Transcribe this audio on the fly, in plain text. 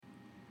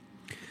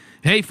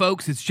Hey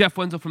folks, it's Jeff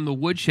Wenzel from the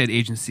Woodshed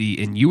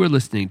Agency, and you are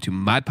listening to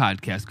my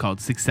podcast called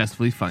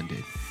Successfully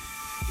Funded.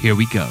 Here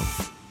we go.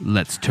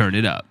 Let's turn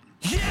it up.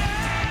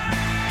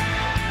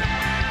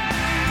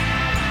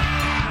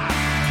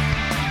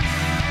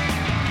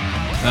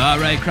 All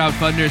right,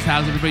 crowdfunders,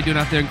 how's everybody doing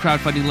out there in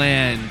crowdfunding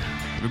land?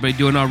 Everybody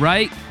doing all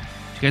right?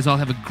 Did you guys all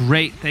have a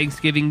great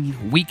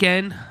Thanksgiving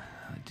weekend?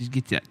 Did you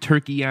get that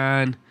turkey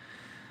on?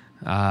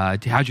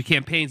 How'd your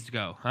campaigns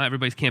go?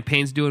 Everybody's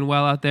campaigns doing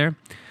well out there?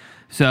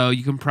 So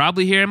you can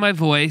probably hear in my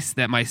voice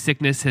that my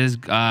sickness has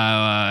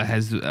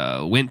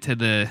went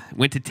to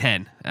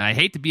 10. I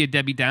hate to be a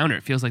Debbie Downer.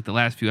 It feels like the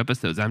last few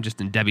episodes I'm just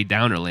in Debbie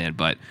Downer land.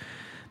 But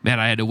man,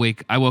 I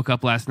woke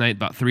up last night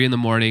about 3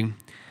 a.m.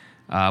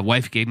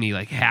 Wife gave me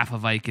like half a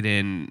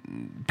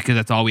Vicodin because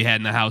that's all we had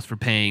in the house for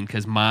pain.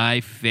 Because my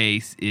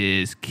face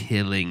is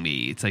killing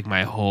me. It's like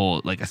my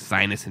whole like a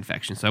sinus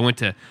infection. So I went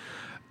to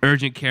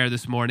urgent care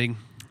this morning.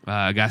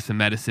 Got some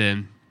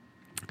medicine.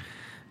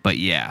 But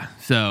yeah,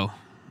 so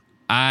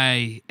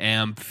I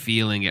am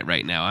feeling it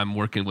right now. I'm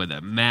working with a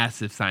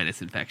massive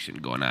sinus infection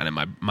going on in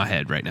my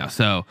head right now.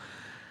 So,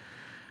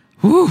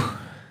 whew.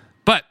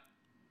 But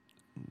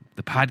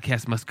the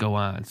podcast must go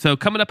on. So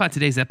coming up on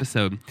today's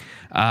episode,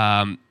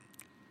 I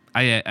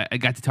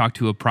got to talk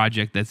to a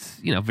project that's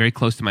very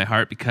close to my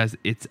heart because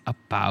it's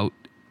about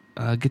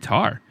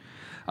guitar.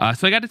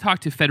 So I got to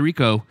talk to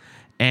Federico,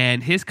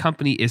 and his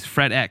company is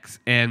FretX,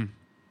 and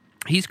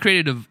he's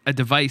created a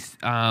device.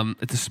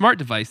 It's a smart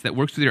device that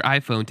works with your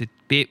iPhone to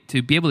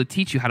be able to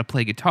teach you how to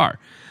play guitar.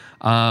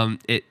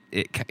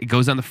 It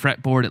goes on the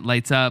fretboard. It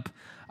lights up.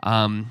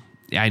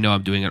 I know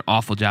I'm doing an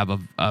awful job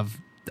of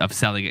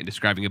selling it and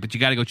describing it, but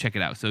you got to go check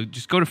it out. So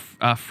just go to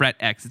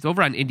FretX. It's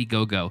over on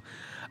Indiegogo.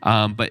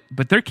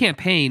 But their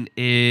campaign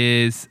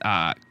is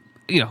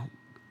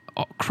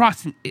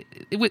crossing.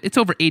 It's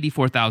over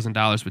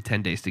 $84,000 with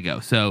 10 days to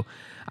go. So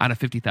on a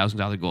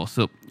 $50,000 goal.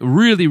 So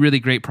really, really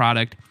great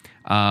product.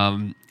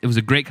 It was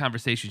a great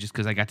conversation just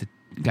because I got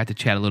to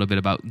chat a little bit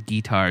about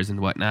guitars and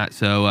whatnot.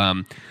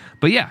 So,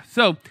 but yeah,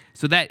 so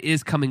that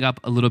is coming up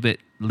a little bit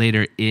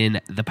later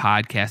in the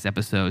podcast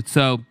episode.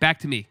 So back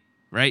to me,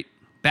 right?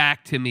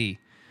 Back to me.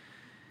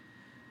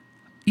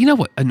 You know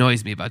what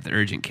annoys me about the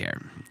urgent care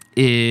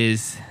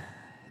is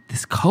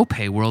this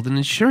copay world in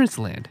insurance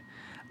land.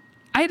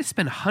 I had to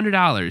spend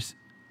 $100,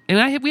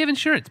 and we have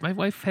insurance. My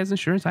wife has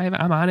insurance. I'm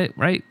on it,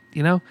 right?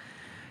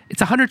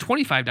 It's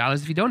 $125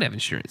 if you don't have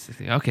insurance.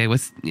 Okay,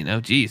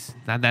 geez,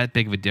 not that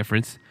big of a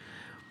difference.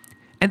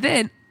 And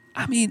then,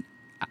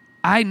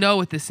 I know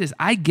what this is.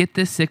 I get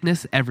this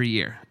sickness every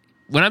year.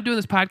 When I'm doing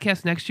this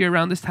podcast next year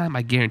around this time,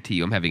 I guarantee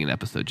you I'm having an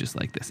episode just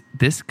like this.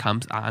 This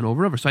comes on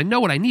over and over. So I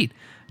know what I need.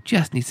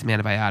 Just need some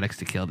antibiotics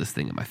to kill this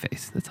thing in my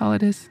face. That's all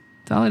it is.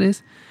 That's all it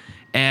is.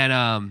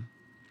 And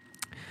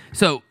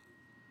so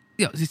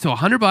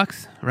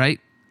 $100, right?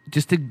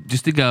 Just to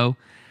go.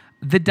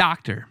 The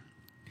doctor.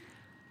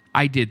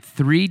 I did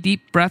 3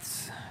 deep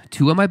breaths,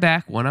 2 on my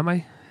back, 1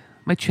 on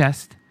my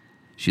chest.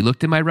 She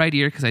looked in my right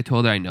ear because I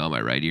told her I know my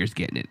right ear's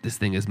getting it. This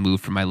thing has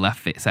moved from my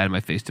left side of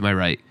my face to my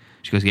right.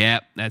 She goes,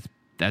 "Yeah, that's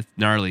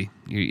gnarly.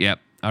 Yep.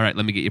 All right,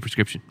 let me get your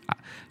prescription."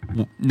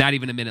 Not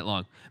even a minute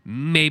long.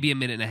 Maybe a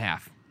minute and a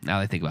half. Now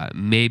that I think about it,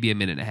 maybe a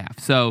minute and a half.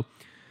 So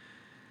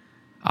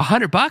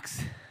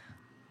 $100.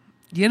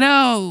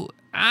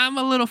 I'm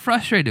a little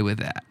frustrated with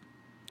that.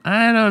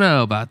 I don't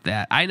know about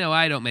that. I know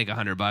I don't make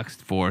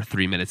 $100 for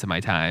 3 minutes of my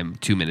time,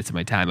 2 minutes of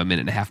my time, a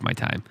minute and a half of my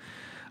time.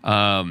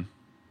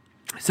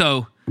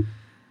 So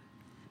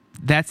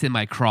that's in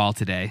my crawl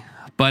today.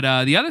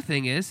 But the other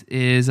thing is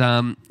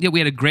we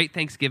had a great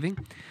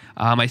Thanksgiving.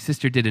 My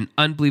sister did an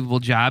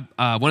unbelievable job.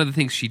 One of the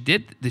things she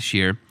did this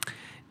year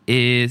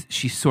is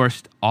she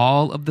sourced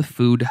all of the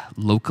food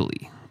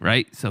locally,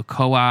 right? So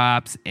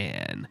co-ops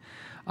and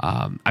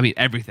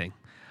everything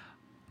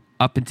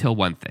up until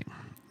one thing.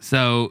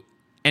 So.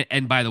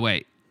 And by the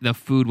way, the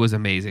food was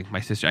amazing.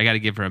 My sister, I got to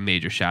give her a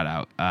major shout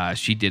out.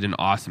 She did an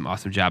awesome,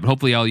 awesome job. And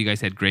hopefully all you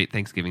guys had great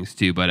Thanksgivings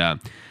too. But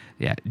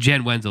yeah,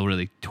 Jen Wenzel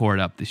really tore it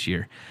up this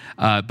year.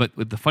 But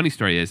the funny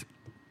story is,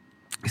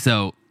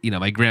 so,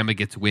 my grandma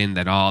gets wind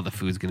that all the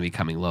food's going to be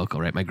coming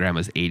local, right? My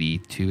grandma's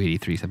 82,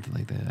 83, something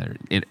like that, or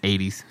in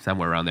 80s,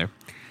 somewhere around there.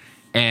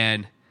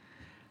 And,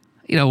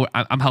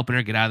 I'm helping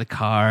her get out of the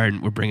car,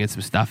 and we're bringing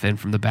some stuff in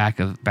from the back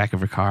of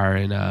her car.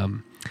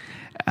 And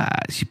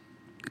she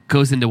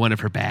goes into one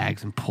of her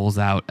bags and pulls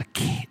out a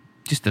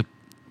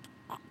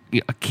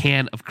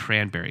can of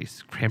cranberry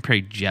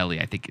jelly.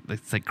 I think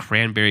it's like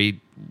cranberry,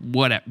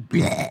 whatever,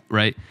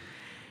 right?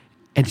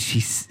 And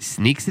she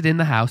sneaks it in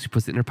the house. She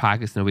puts it in her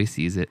pocket so nobody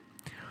sees it.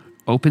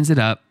 Opens it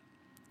up,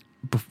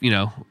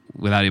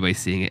 without anybody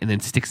seeing it, and then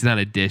sticks it on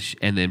a dish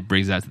and then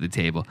brings it out to the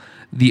table.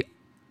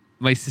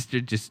 My sister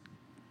just,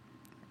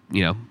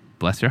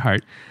 bless her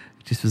heart,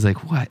 just was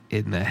like, "What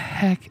in the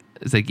heck?"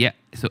 It's like, yeah.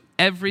 So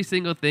every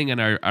single thing on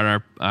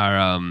our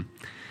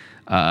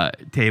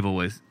table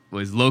was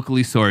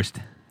locally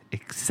sourced,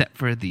 except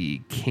for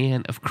the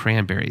can of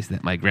cranberries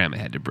that my grandma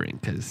had to bring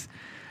because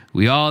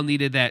we all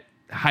needed that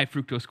high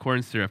fructose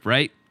corn syrup,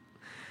 right?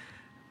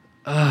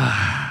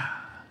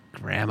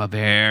 Grandma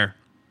Bear.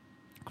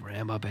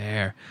 Grandma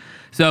Bear.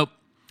 So,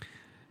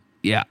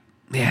 yeah,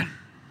 man,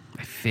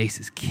 my face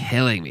is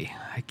killing me.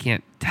 I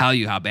can't tell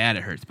you how bad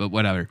it hurts, but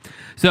whatever.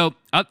 So,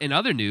 in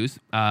other news,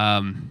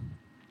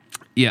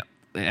 yeah,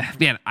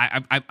 man,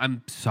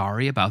 I'm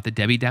sorry about the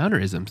Debbie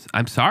Downerisms.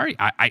 I'm sorry.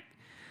 I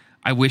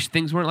wish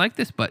things weren't like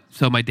this, but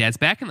so my dad's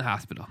back in the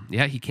hospital.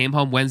 Yeah, he came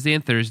home Wednesday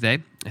and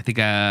Thursday. I think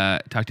I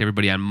talked to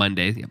everybody on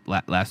Monday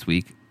last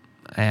week.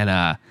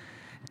 And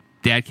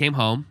Dad came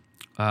home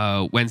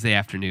Wednesday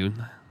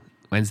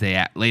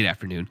late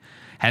afternoon,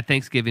 had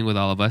Thanksgiving with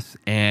all of us,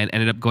 and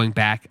ended up going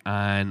back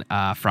on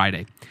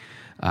Friday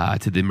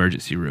to the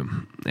emergency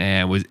room,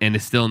 and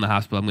is still in the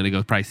hospital. I'm going to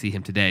go probably see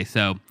him today.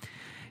 So,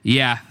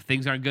 yeah,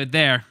 things aren't good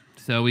there.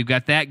 So we've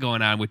got that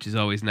going on, which is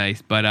always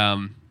nice. But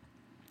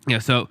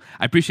so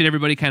I appreciate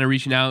everybody kind of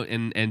reaching out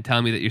and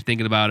telling me that you're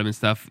thinking about him and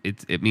stuff.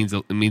 It means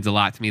a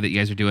lot to me that you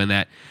guys are doing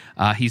that.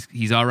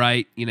 He's all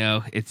right.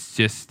 It's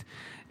just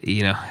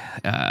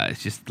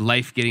it's just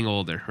life getting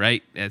older,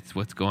 right? That's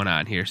what's going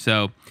on here.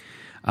 So,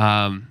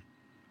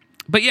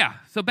 but yeah.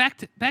 So back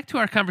to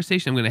our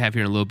conversation I'm going to have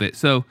here in a little bit.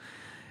 So,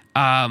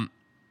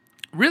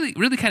 really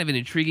kind of an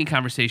intriguing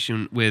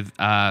conversation with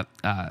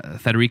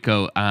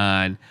Federico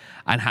on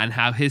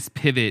how his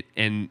pivot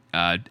and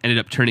ended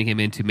up turning him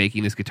into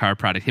making this guitar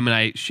product. Him and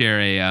I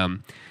share a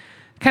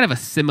kind of a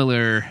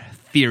similar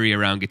theory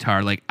around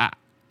guitar. Like,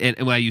 and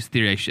when I use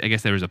theory, I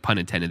guess there was a pun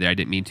intended there. I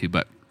didn't mean to,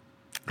 but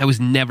I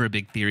was never a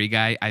big theory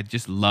guy. I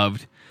just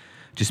loved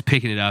just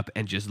picking it up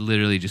and just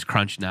literally just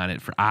crunching on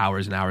it for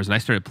hours and hours. And I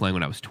started playing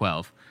when I was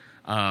 12.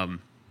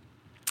 And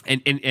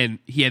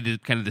he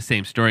had kind of the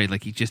same story.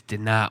 Like, he just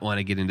did not want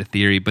to get into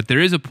theory. But there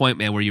is a point,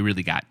 man, where you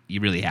really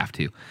have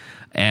to.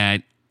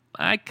 And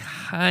I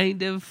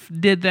kind of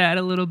did that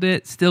a little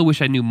bit. Still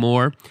wish I knew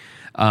more.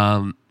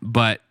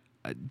 But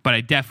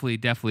I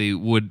definitely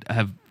would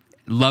have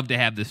loved to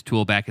have this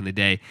tool back in the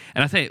day.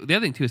 And I'll tell you, the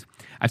other thing too is,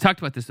 I've talked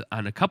about this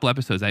on a couple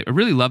episodes. I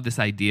really love this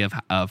idea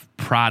of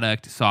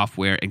product,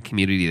 software, and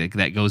community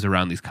that goes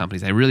around these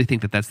companies. I really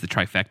think that that's the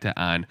trifecta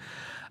on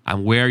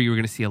where you're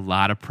going to see a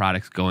lot of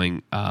products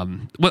going.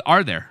 What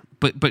are there?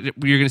 But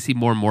you're going to see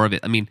more and more of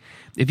it. I mean,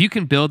 if you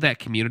can build that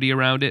community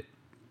around it,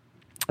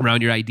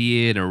 around your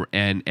idea,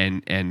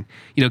 and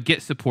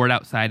get support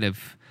outside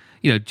of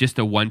just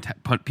a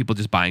people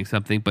just buying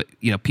something, but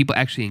people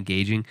actually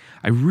engaging.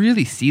 I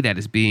really see that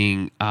as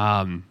being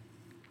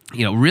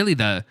really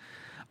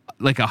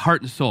like a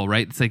heart and soul,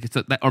 right? It's like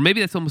or maybe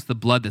that's almost the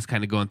blood that's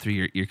kind of going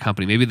through your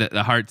company. Maybe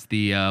the heart's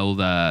the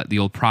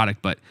old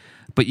product,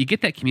 but you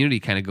get that community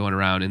kind of going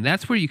around, and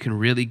that's where you can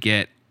really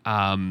get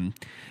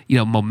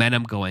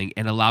momentum going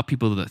and allow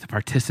people to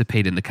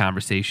participate in the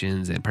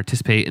conversations and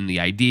participate in the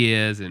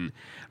ideas. And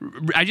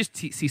I just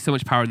see so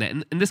much power in that.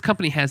 And this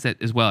company has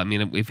that as well. I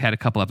mean, we've had a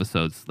couple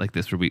episodes like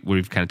this where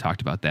we've kind of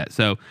talked about that.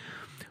 So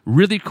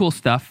really cool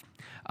stuff.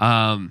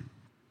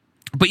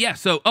 But yeah,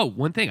 so,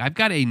 one thing, I've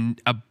got a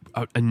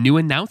new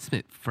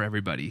announcement for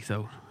everybody.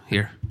 So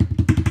here.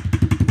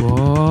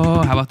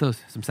 Whoa, how about those?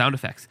 Some sound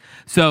effects.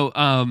 So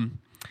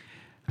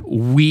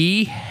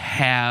we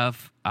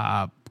have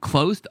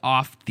closed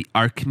off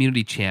our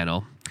community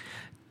channel,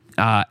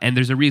 and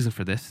there's a reason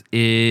for this,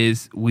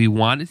 is we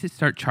wanted to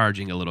start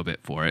charging a little bit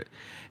for it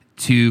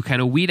to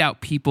kind of weed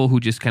out people who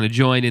just kind of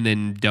join and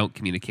then don't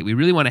communicate. We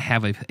really want to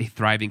have a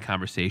thriving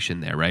conversation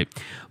there, right?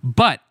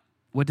 But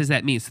what does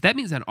that mean? So that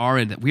means on our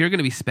end that we are going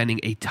to be spending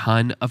a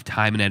ton of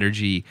time and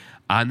energy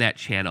on that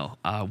channel,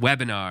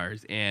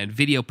 webinars and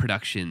video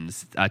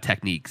productions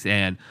techniques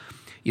and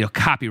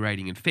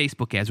copywriting and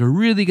Facebook ads. We're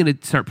really going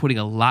to start putting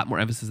a lot more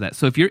emphasis on that.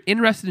 So if you're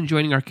interested in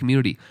joining our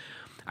community,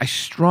 I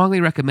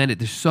strongly recommend it.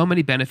 There's so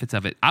many benefits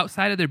of it.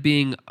 Outside of there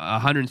being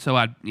 100 and so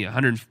odd,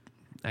 100,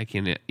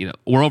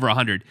 or over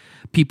 100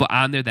 people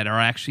on there that are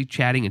actually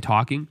chatting and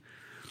talking,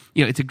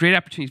 it's a great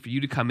opportunity for you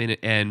to come in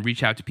and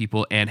reach out to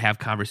people and have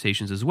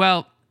conversations as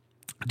well.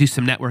 Do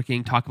some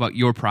networking, talk about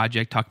your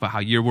project, talk about how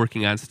you're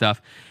working on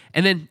stuff,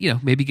 and then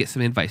maybe get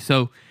some advice.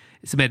 So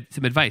some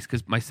advice,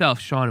 because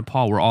myself, Sean, and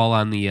Paul, we're all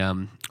on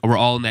we're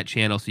all in that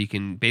channel, so you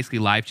can basically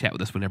live chat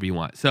with us whenever you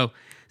want. So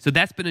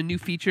that's been a new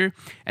feature.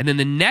 And then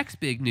the next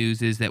big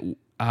news is that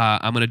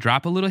I'm going to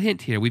drop a little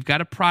hint here. We've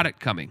got a product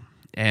coming,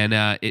 and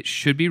it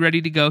should be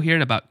ready to go here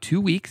in about 2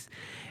 weeks.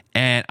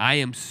 And I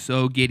am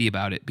so giddy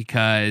about it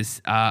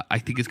because I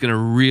think it's going to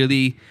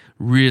really,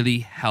 really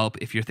help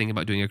if you're thinking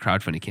about doing a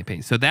crowdfunding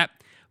campaign. So that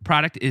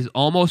product is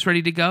almost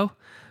ready to go.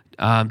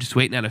 Just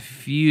waiting on a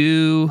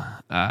few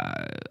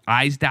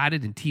I's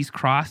dotted and T's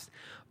crossed.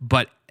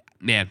 But,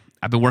 man,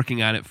 I've been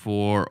working on it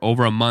for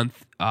over a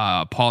month.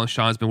 Paul and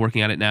Sean's been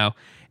working on it now.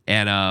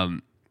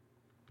 And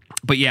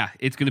but, yeah,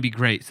 it's going to be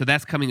great. So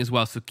that's coming as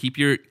well. So keep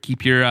your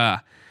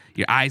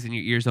eyes and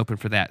your ears open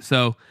for that.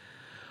 So,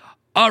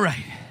 all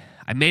right.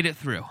 I made it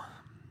through.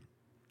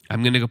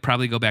 I'm going to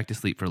probably go back to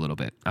sleep for a little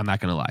bit. I'm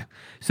not going to lie.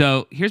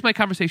 So here's my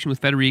conversation with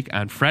Federico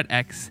on Fret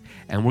X,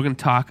 and we're going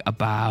to talk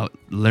about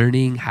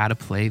learning how to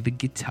play the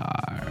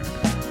guitar.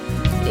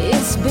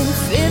 It's been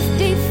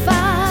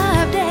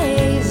 55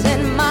 days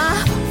and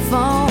my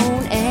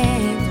phone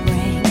ain't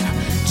ring.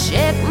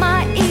 Check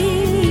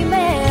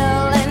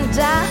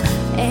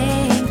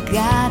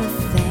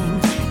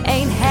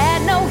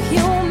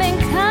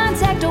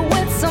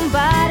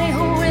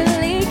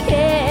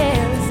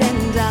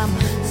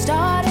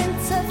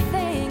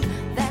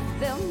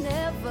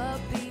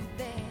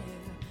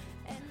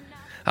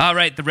All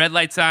right, the red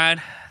light's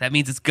on. That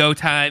means it's go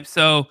time.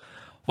 So,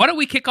 why don't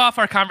we kick off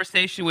our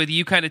conversation with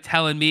you kind of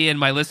telling me and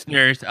my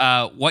listeners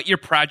what your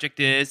project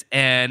is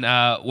and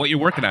what you're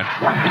working on?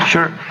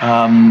 Sure.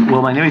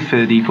 Well, my name is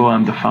Federico.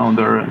 I'm the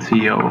founder and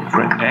CEO of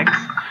FretX.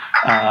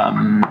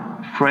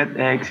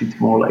 FretX, it's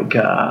more like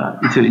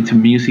it's a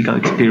musical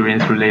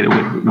experience related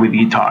with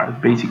guitar.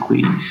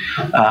 Basically,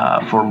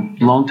 for a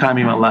long time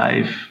in my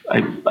life,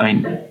 I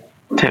mean,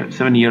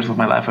 7 years of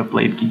my life, I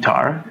played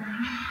guitar.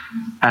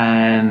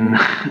 And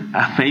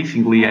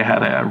amazingly, I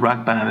had a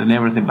rock band and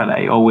everything, but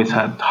I always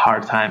had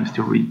hard times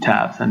to read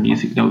tabs and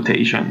music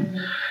notation.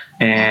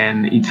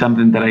 And it's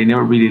something that I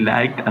never really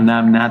liked, and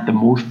I'm not the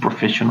most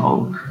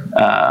professional.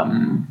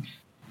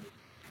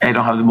 I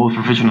don't have the most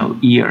professional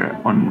ear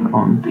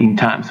on in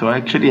time. So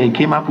actually, I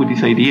came up with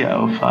this idea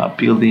of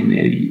building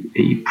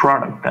a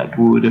product that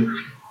would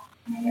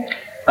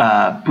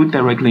put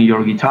directly in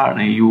your guitar,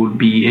 and you would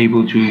be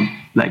able to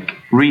like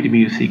read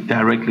music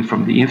directly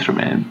from the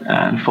instrument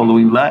and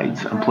following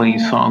lights and playing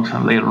songs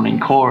and layering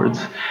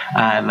chords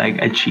and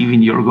like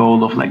achieving your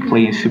goal of like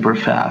playing super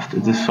fast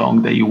the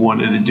song that you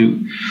wanted to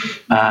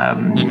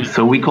do.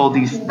 So we call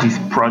this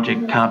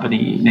project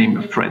company named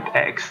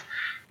FretX,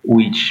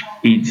 which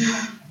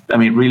is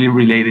really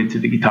related to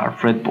the guitar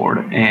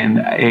fretboard, and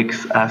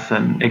X as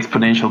an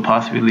exponential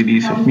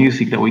possibilities of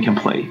music that we can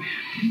play.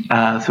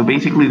 So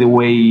basically the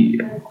way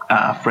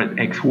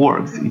FretX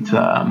works, it's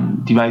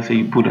a device that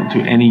you put into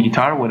any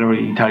guitar, whatever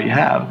guitar you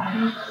have.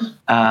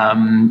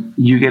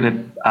 You get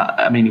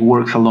it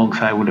works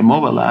alongside with a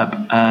mobile app,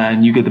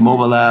 and you get the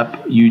mobile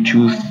app, you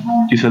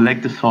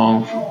select the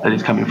song that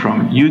is coming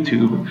from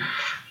YouTube,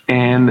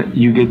 and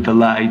you get the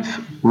lights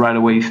right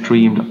away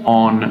streamed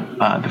on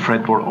the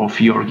fretboard of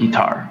your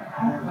guitar.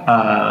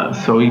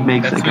 So it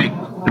makes a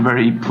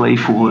very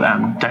playful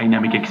and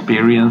dynamic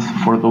experience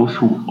for those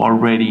who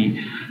already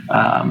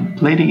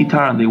play the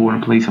guitar and they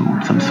want to play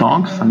some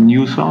songs, some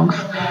new songs,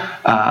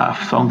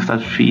 songs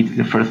that fit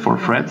the first 4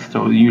 frets.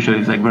 So usually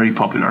it's like very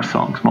popular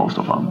songs, most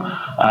of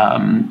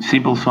them.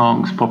 Simple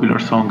songs, popular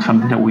songs,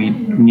 something that we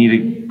need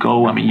to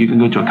go. You can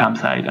go to a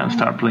campsite and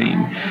start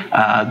playing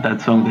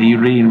that song that you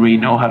really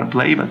know how to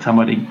play, but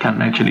somebody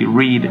can actually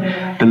read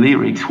the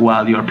lyrics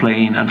while you're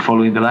playing and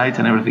following the lights,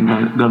 and everything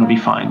gonna be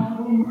fine.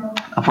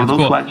 And for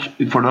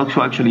those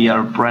who actually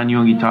are brand new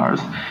on guitars,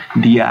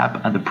 the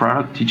app and the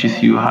product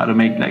teaches you how to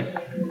make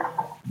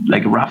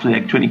like roughly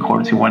 20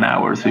 chords in 1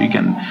 hour, so you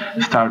can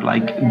start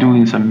like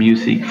doing some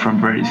music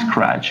from very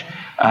scratch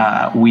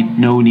with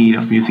no need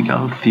of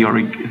musical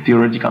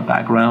theoretical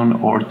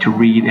background or to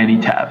read any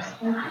tabs.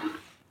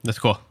 That's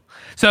cool.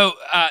 So,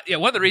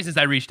 one of the reasons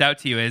I reached out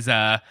to you is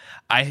I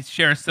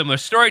share a similar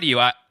story to you.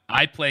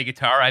 I play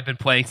guitar. I've been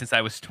playing since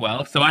I was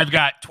 12, so I've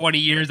got 20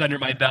 years under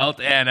my belt,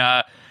 and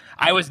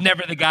I was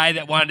never the guy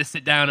that wanted to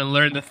sit down and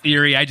learn the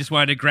theory. I just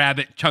wanted to grab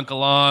it, chunk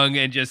along,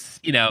 and just,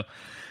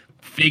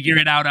 figure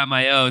it out on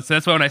my own. So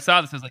that's why when I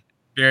saw this, I was like,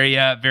 very,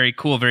 very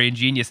cool, very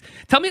ingenious.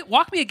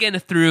 Walk me again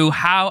through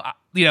how,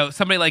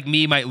 somebody like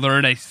me might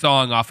learn a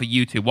song off of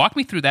YouTube. Walk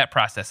me through that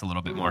process a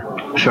little bit more.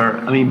 Sure.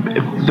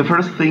 The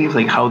first thing is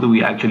like, how do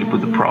we actually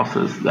put the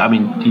process?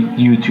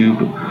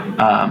 YouTube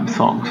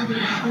songs.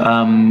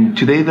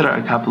 Today there are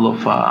a couple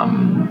of,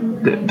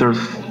 there's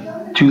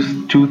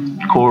two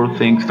core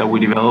things that we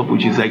develop,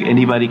 which is like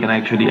anybody can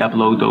actually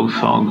upload those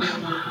songs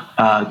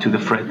to the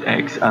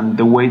FretX, and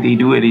the way they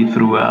do it is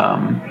through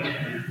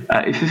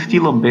it's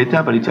still on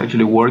beta, but it's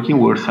actually working.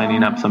 We're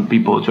signing up some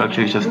people to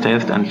actually just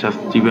test and just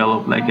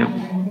develop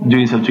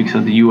doing some tricks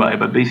on the UI,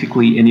 but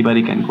basically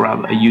anybody can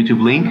grab a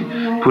YouTube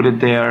link, put it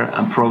there,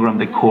 and program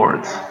the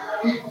chords.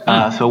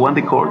 So when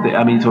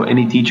so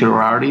any teacher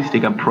or artist,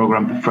 they can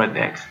program the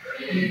FretX.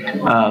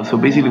 So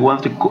basically,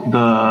 once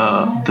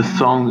the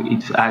song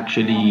is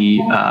actually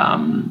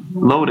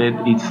loaded,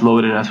 it's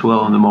loaded as well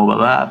on the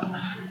mobile app.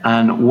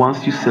 And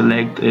once you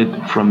select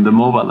it from the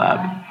mobile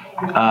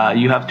app,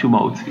 you have 2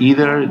 modes.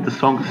 Either the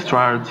song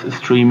starts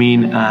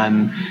streaming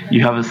and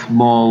you have a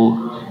small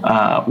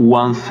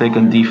 1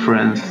 second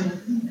difference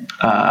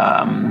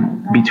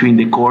between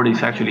the chord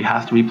it actually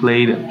has to be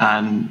played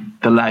and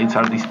the lights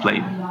are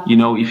displayed.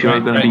 If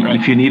you're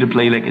if you need to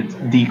play like a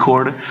D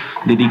chord,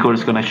 the D chord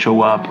is gonna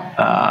show up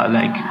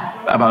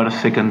about a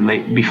second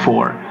late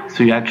before.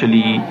 So you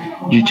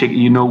check,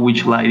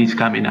 which light is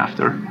coming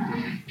after.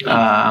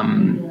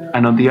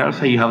 And on the other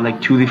side, you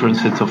have 2 different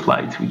sets of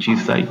lights, which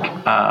is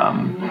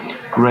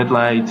red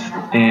lights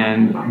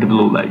and the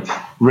blue lights.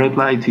 Red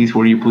lights is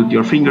where you put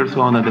your fingers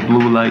on, and the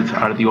blue lights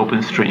are the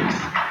open strings.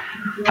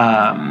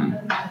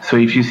 So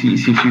if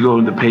you go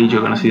on the page,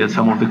 you're gonna see that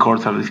some of the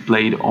chords are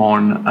displayed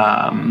on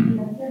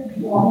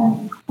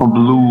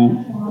blue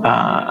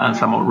and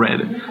some on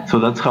red. So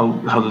that's how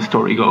the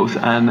story goes.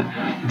 And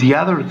the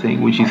other thing,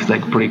 which is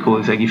pretty cool,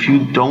 is if you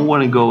don't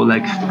want to go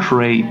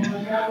straight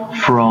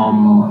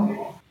from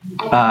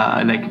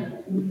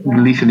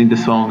listening the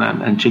song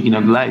and checking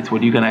out the lights,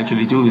 what you can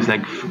actually do is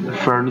like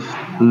first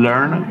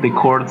learn the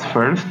chords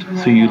first.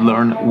 So you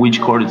learn which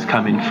chord is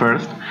coming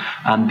first,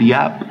 and the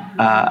app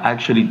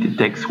actually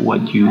detects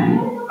what you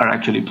are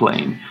actually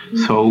playing.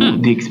 So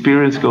the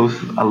experience goes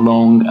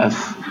along as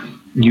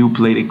you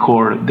play the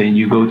chord, then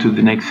you go to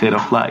the next set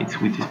of lights,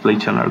 which is play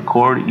channel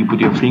chord. You put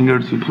your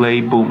fingers, you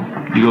play, boom,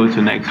 you go to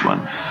the next one.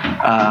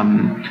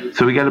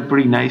 So we got a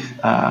pretty nice,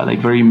 like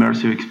very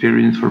immersive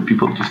experience for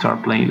people to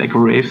start playing, like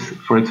riffs,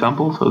 for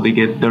example. So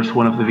there's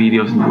one of the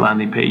videos in the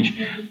landing page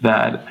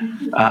that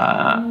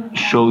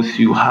shows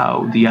you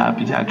how the app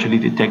is actually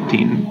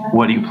detecting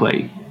what you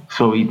play.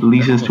 So it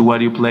listens to what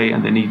you play,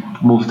 and then it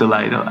moves the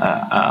light,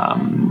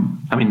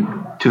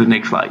 to the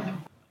next light.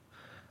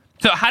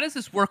 So how does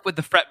this work with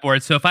the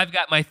fretboard? So if I've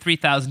got my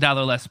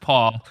 $3,000 Les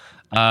Paul,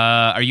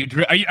 are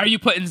you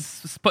putting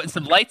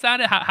some lights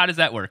on it? How does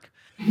that work?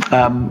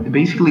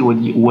 Basically,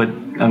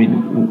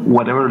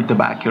 whatever the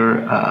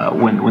backer,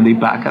 when they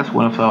back us,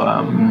 one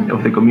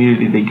of the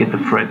community, they get the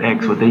Fret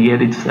X. What they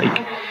get, it's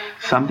like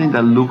something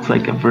that looks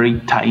like a very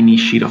tiny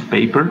sheet of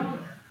paper.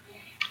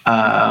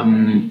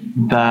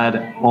 That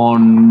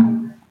on.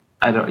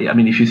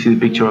 If you see the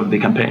picture of the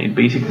campaign,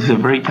 basically it's a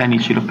very tiny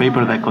sheet of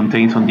paper that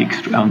contains on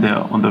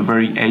the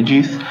very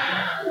edges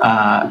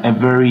a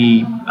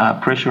very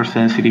pressure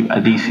sensitive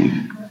adhesive.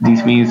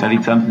 This means that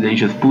it's something that you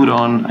just put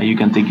on and you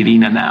can take it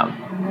in and out.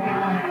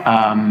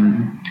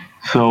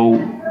 So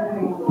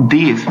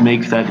this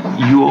makes that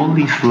you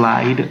only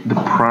slide the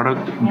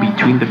product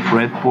between the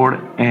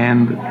fretboard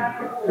and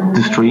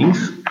the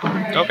strings.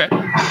 Okay.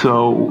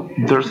 So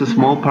there's a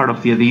small part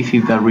of the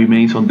adhesive that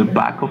remains on the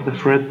back of the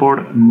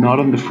fretboard, not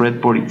on the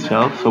fretboard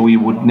itself. So it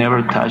would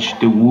never touch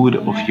the wood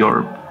of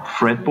your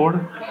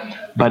fretboard,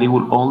 but it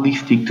will only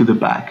stick to the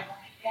back.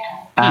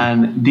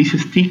 And this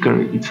sticker,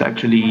 it's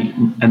actually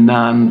a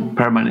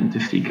non-permanent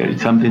sticker.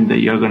 It's something that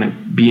you're going to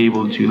be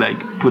able to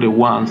like put it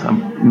once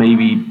and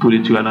maybe put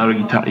it to another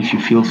guitar if you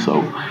feel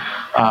so.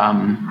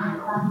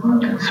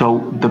 So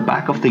the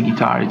back of the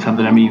guitar, it's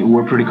something,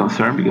 we're pretty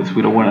concerned because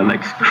we don't want to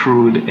like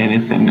screw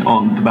anything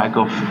on the back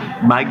of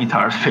my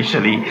guitar,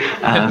 especially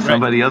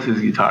somebody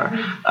else's guitar.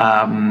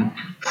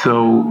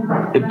 So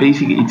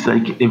basically it's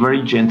like a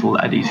very gentle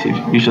adhesive.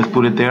 You just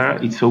put it there.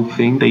 It's so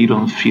thin that you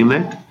don't feel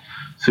it.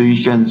 So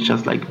you can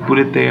just like put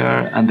it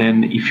there, and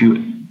then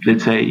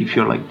let's say if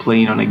you're like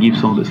playing on a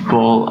Gibson Les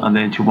Paul, and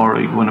then tomorrow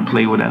you want to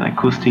play with an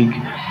acoustic,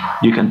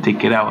 you can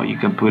take it out, you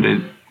can put it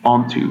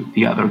onto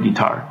the other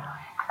guitar.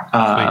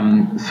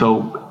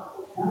 So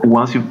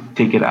once you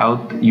take it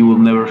out, you will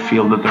never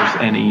feel that there's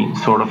any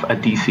sort of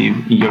adhesive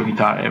in your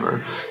guitar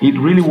ever. It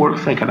really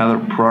works like another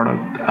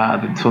product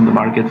that's on the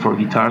market for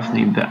guitars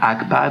named the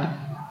ACPad.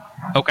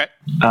 Okay.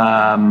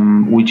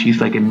 Which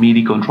is like a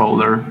MIDI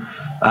controller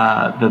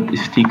that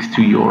sticks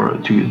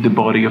to the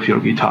body of your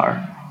guitar,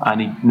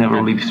 and it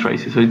never leaves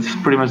traces. So it's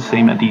pretty much the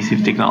same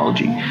adhesive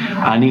technology,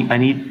 and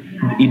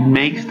it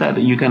makes that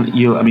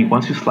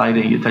once you slide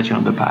it, you touch it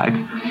on the back.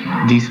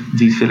 This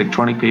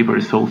electronic paper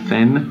is so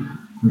thin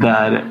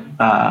that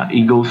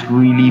it goes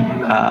really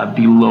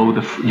below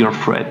your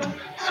fret,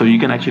 so you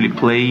can actually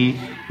play,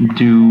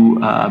 do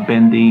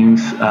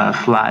bendings,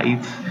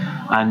 slides,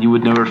 and you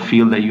would never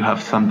feel that you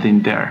have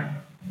something there.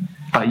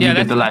 But you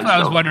get the light. That's what I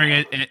was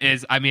wondering.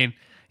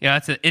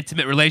 That's an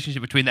intimate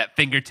relationship between that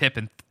fingertip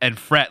and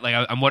fret. Like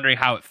I'm wondering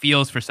how it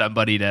feels for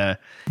somebody to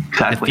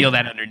feel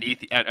that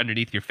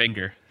underneath your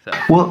finger. So.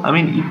 Well,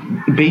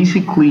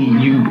 basically,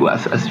 you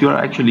as you're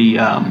actually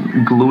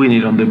gluing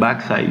it on the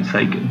backside, it's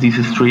like these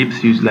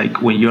strips.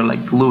 When you're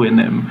like gluing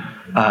them,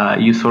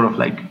 you sort of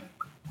like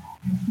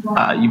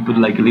you put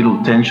like a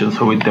little tension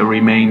so it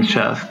remains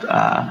just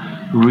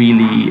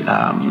really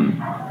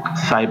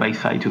side by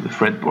side to the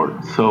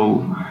fretboard.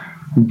 So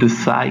the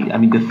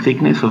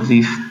thickness of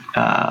this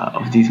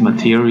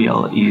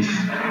material is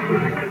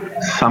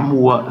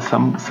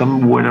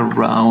somewhere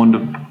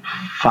around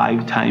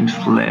 5 times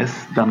less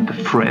than the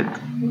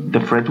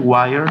fret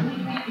wire.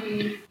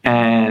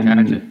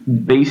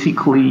 And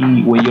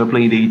basically, when you're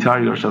playing the guitar,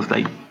 you're just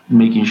like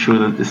making sure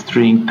that the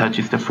string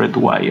touches the fret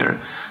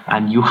wire,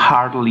 and you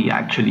hardly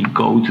actually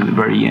go to the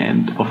very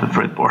end of the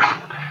fretboard.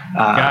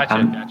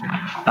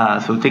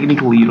 Gotcha. So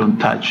technically, you don't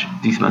touch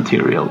this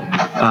material.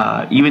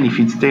 Even if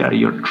it's there,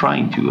 you're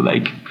trying to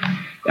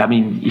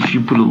if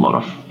you put a lot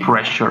of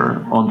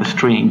pressure on the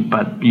string,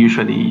 but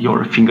usually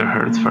your finger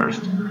hurts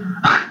first.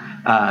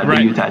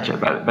 Then you touch it,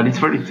 but it's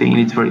very thin.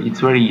 It's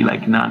very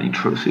like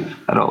non-intrusive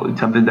at all. It's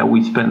something that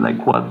we spend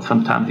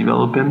some time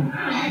developing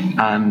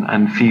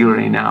and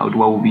figuring out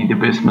what will be the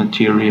best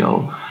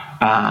material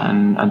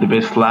and the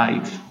best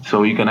lights,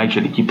 so you can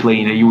actually keep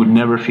playing it. You would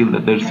never feel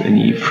that there's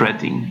any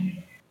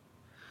fretting.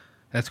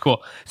 That's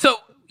cool. So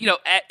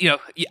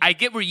I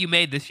get where you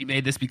made this. You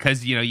made this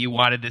because you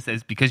wanted this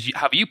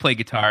how you play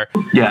guitar.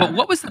 Yeah. But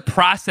what was the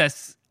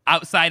process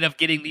outside of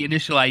getting the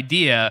initial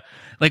idea?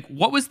 Like,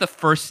 what was the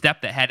first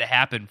step that had to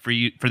happen for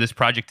this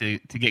project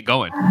to get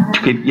going?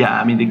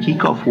 Yeah, the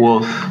kickoff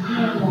was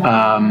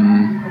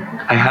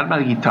I had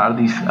my guitar,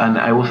 and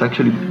I was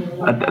actually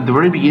at the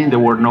very beginning. There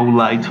were no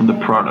lights on the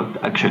product.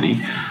 Actually,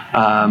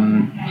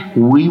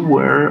 we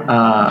were.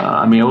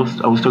 I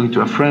was talking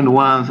to a friend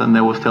once, and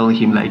I was telling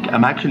him like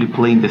I'm actually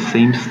playing the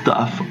same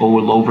stuff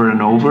all over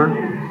and over.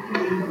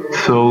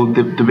 So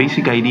the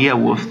basic idea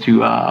was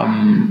to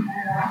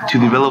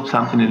develop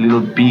something a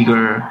little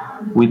bigger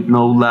with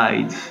no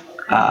lights,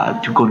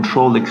 to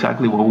control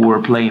exactly what we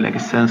were playing, like a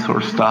sensor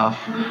stuff,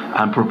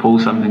 and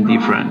propose something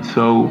different.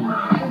 So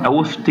I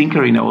was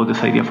tinkering about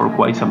this idea for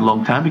quite some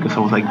long time because I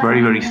was like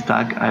very, very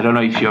stuck. I don't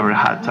know if you ever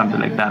had something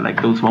like that,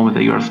 like those moments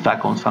that you're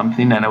stuck on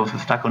something, and I was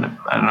stuck on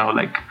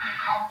like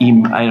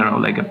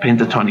a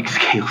pentatonic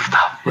scale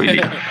stuff. Really,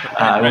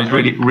 it was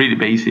really, really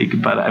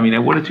basic. But I mean, I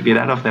wanted to get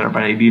out of there,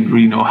 but I didn't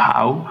really know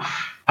how.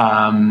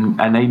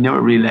 And I never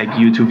really like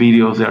YouTube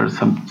videos. There are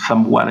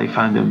somewhat I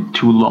find them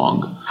too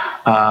long.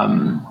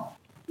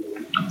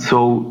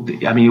 So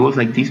I mean, it was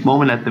like this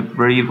moment at the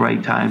very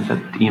right time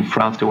that in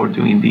France they were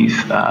doing this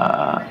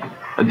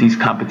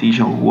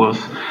competition was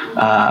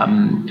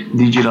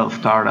digital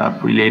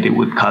startup related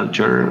with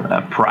culture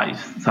prize,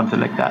 something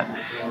like that.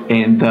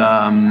 And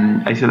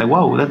I said like,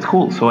 wow, that's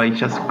cool. So I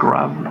just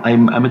grabbed,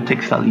 I'm a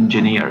textile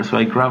engineer, so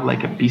I grabbed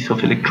like a piece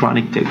of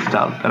electronic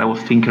textile that I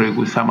was tinkering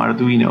with some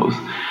Arduinos,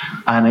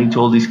 and I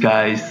told these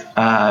guys,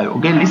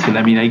 okay, listen,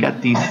 I mean, I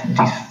got this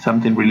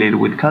something related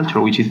with culture,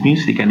 which is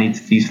music, and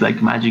it's this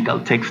like magical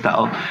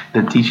textile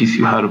that teaches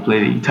you how to play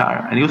the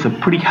guitar. And it was a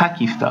pretty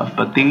hacky stuff,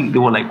 but they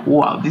were like,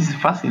 wow, this is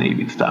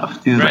fascinating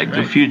stuff. This is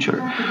the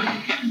future.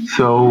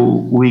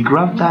 So we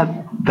grabbed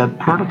that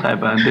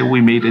prototype, and then we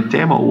made a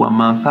demo 1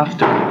 month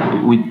after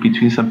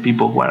between some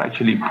people who are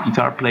actually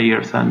guitar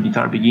players and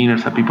guitar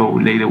beginners and people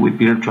related with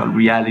virtual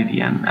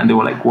reality, and they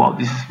were like, wow,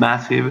 this is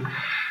massive,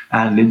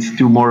 and let's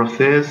do more of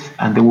this.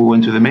 And then we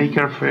went to the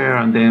Maker Faire,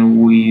 and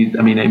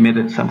then I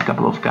met some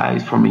couple of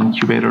guys from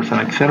incubators and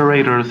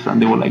accelerators,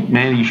 and they were like,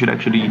 man, you should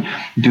actually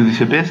do this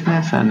a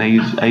business. And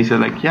I said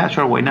like, yeah,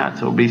 sure, why not?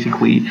 So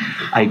basically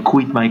I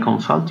quit my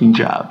consulting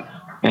job,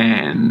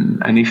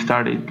 and I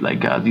started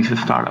like this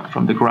startup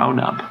from the ground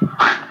up.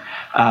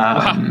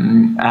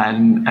 And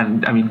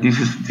I mean, this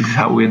is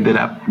how we ended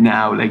up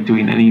now, like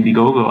doing an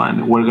Indiegogo,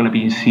 and we're going to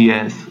be in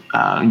CS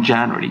in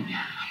January.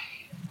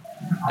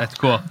 That's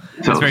cool.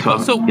 That's very cool.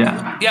 So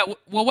yeah.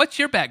 Well, what's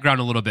your background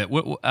a little bit?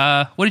 What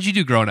did you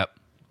do growing up?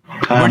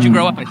 Where'd you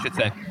grow up, I should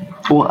say?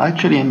 Well,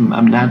 actually,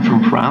 I'm not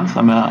from France.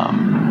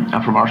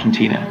 I'm from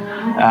Argentina.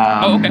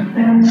 Okay.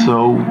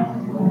 So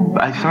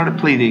I started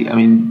playing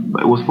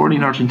I was born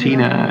in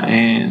Argentina,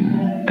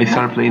 and I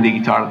started playing the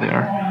guitar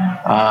there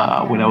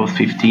when I was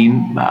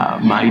 15.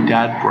 My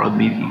dad brought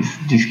me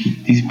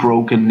this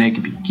broken neck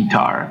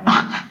guitar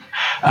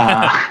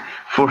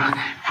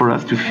for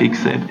us to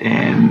fix it,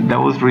 and that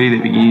was really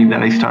the beginning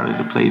that I started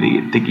to play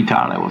the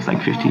guitar. I was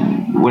like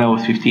 15 when I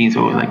was 15,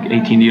 so it was like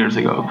 18 years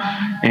ago,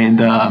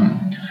 and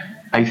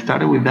I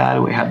started with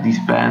that. We had this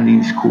band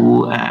in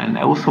school, and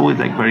I was always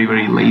like very,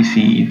 very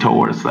lazy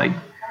towards like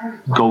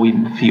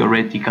going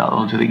theoretical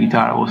onto the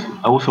guitar.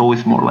 I was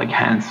always more like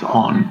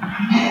hands-on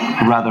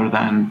rather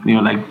than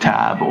like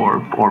tab or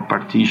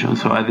partition.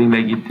 So I think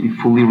like it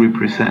fully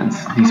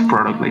represents this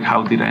product, like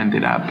how did I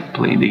ended up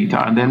playing the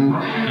guitar. And then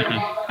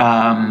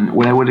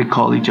when I went to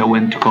college,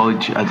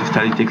 to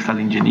study textile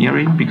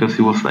engineering, because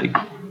it was like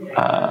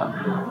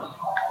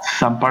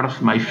some part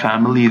of my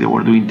family, they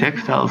were doing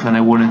textiles, and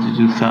I wanted to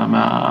do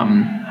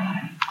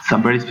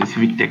some very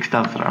specific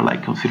textiles that are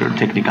like considered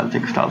technical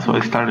textiles. So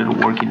I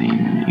started working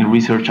in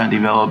research and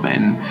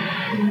development.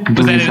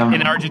 Was that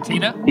in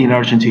Argentina? In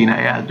Argentina,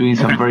 yeah, doing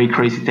some very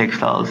crazy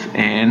textiles,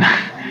 and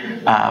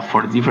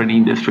for different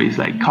industries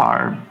like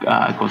car,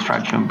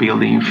 construction,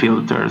 building,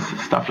 filters,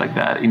 stuff like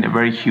that, in a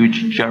very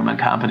huge German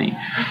company.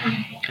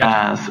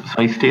 So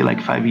I stayed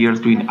like 5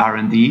 years doing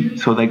R&D.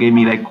 So that gave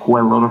me like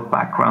quite a lot of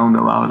background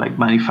about like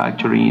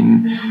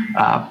manufacturing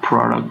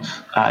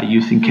products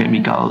using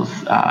chemicals,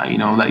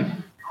 like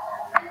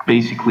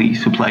basically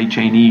supply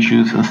chain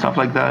issues and stuff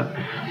like that.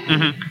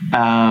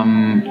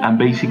 And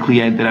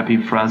basically I ended up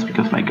in France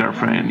because my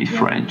girlfriend is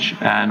French,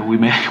 and we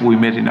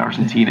met in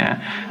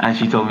Argentina, and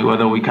she told me, why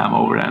don't we come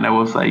over? And I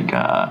was like,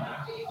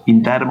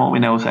 in that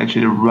moment I was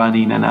actually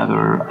running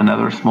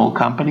another small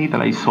company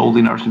that I sold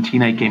in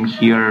Argentina. I came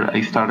here,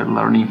 I started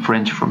learning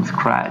French from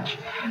scratch.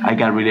 I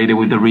got related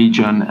with the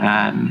region,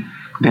 and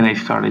then I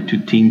started to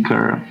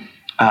tinker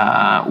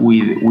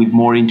with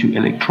more into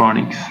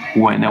electronics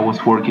when I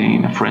was working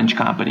in a French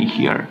company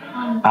here,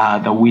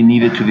 that we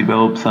needed to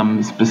develop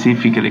some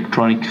specific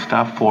electronic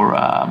stuff for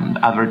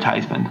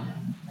advertisement.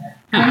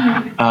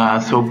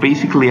 So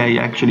basically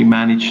I actually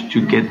managed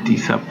to get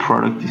this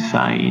product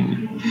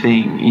design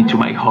thing into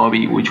my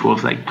hobby, which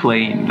was like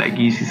playing like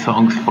easy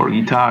songs for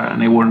guitar,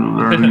 and I wanted to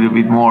learn a little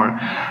bit more.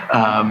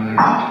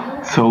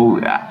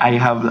 So I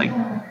have like,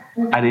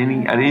 at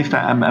any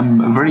time,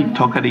 I'm a very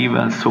talkative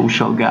and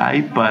social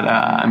guy, but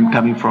I'm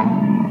coming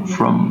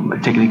from a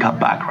technical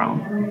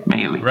background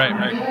mainly. Right.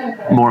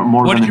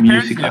 More than a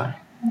musical.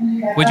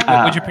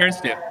 What'd your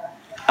parents do?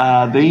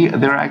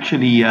 They're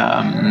actually.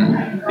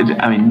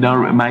 I mean,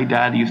 no, my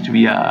dad used to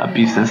be a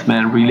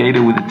businessman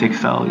related with the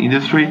textile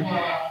industry,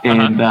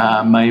 and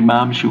my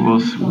mom, she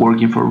was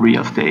working for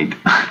real estate.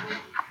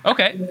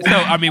 Okay. So,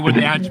 I mean, were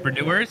they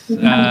entrepreneurs? Do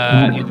they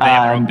have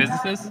their own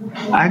businesses?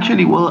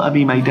 Actually, well, I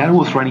mean, my dad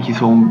was running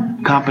his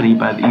own company,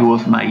 but it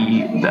was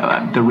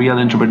the real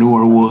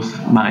entrepreneur was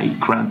my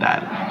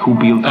granddad who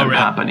built that really?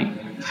 company.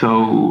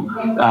 So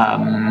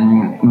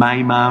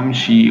my mom,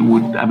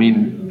 I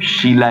mean,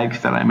 she likes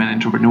that I'm an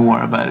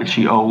entrepreneur, but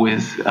she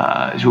always,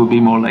 she will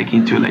be more like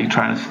into like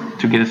trying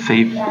to get a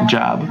safe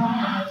job.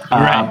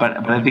 Right.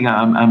 But I think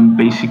I'm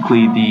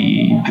basically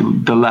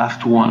the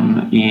last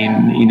one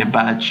in a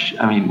batch.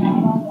 I mean,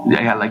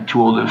 I had like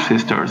two older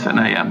sisters, and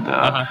I am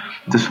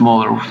the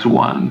smallest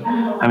one.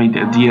 I mean,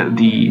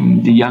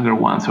 the younger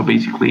one. So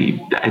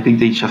basically, I think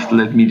they just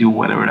let me do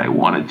whatever I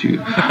wanted to.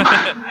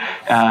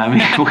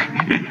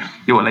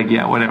 They were like,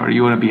 yeah, whatever.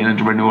 You want to be an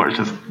entrepreneur,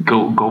 just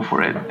go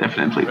for it,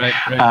 definitely. Right.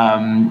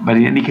 But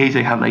in any case,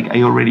 I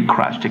already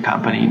crashed a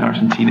company in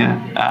Argentina.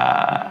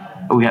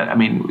 I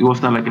mean, it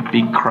was not like a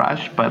big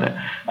crash, but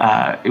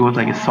it was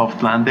like a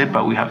soft landed,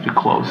 but we have to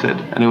close it,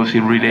 and it was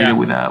related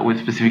with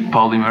specific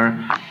polymer.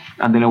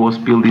 And then I was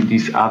building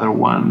this other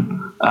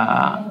one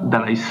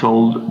that I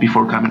sold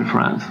before coming to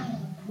France.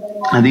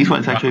 And this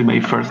one's actually my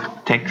first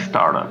tech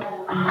startup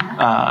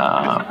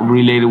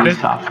related with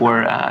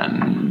software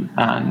and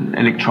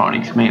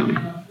electronics mainly.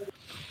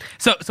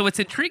 So what's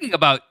intriguing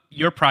about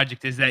your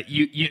project is that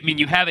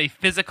you have a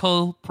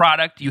physical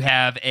product, you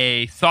have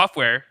a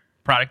software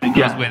product that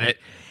goes with it,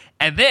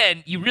 and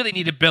then you really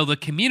need to build a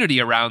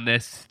community around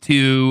this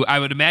to, I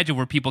would imagine,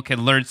 where people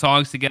can learn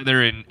songs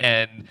together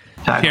and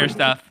share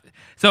stuff.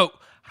 So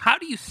how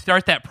do you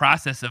start that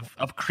process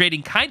of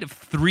creating kind of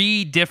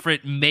three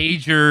different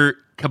major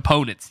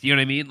components? Do you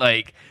know what I mean?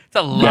 Like, it's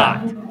a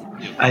lot.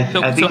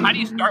 So how do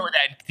you start with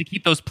that to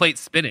keep those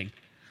plates spinning?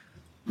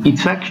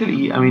 It's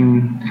actually, I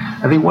mean,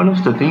 I think one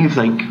of the things,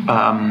 like,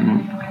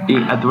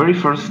 at the very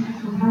first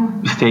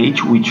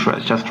stage, we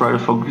just try to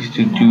focus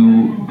to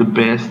do the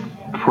best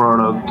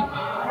product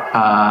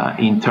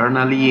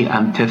internally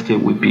and test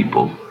it with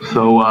people.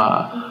 So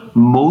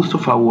most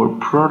of our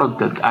product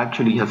that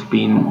actually has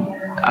been,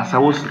 as I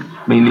was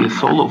mainly a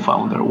solo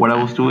founder, what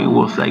I was doing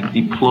was like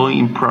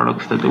deploying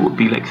products that they would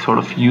be like sort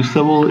of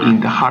usable in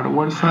the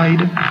hardware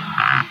side,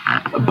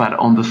 but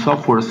on the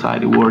software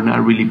side, we're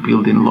not really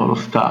building a lot of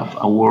stuff,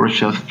 and we're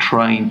just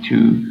trying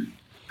to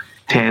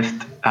test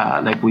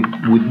like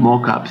with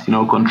mock-ups, you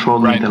know,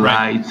 controlling the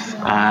lights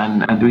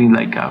and doing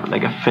like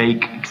a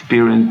fake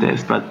experience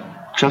test, but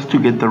just to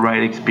get the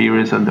right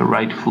experience and the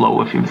right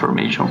flow of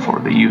information for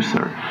the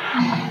user.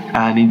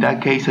 And in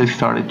that case, I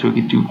started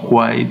talking to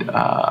quite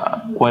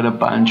a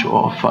bunch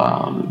of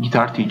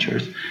guitar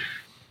teachers,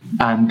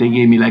 and they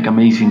gave me like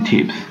amazing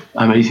tips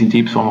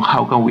on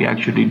how can we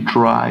actually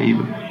drive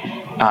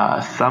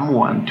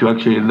someone to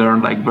actually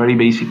learn like very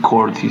basic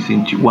chords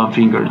using one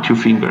finger, two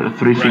fingers,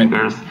 three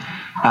fingers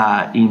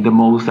in the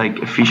most like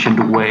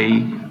efficient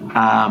way,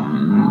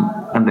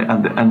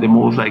 and the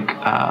most like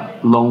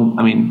long.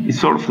 I mean, it's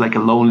sort of like a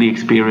lonely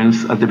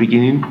experience at the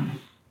beginning,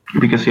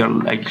 because you're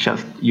like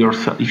just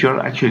yourself. If you're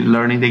actually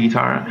learning the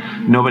guitar,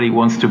 nobody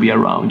wants to be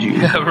around you.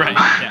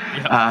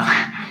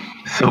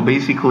 So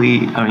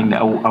basically, I mean,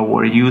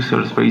 our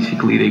users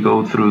basically they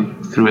go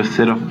through a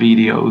set of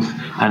videos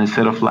and a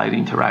set of light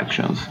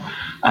interactions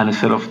and a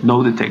set of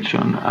note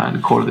detection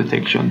and chord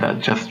detection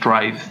that just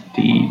drives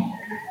the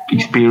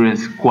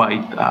experience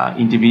quite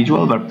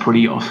individual but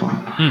pretty awesome.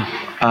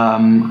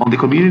 On the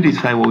community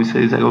side, what we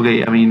say is like,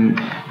 okay, I mean,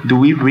 do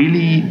we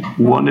really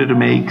wanted to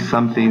make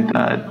something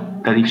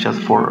that is just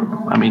for,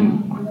 I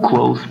mean,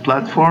 closed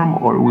platform,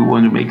 or we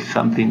want to make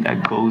something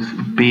that goes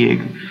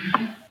big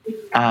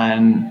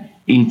and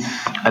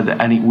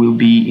it will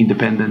be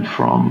independent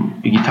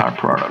from a guitar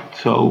product?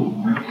 So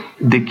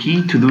the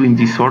key to doing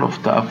this sort of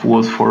stuff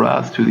was for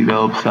us to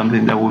develop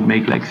something that would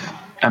make like,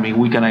 I mean,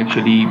 we can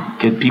actually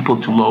get people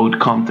to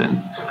load content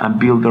and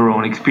build their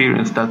own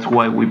experience. That's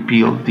why we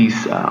built this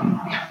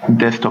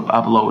desktop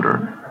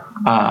uploader,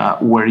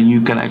 where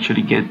you can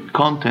actually get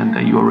content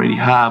that you already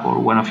have or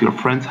one of your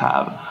friends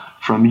have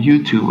from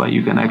YouTube, and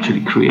you can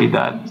actually create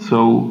that.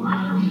 So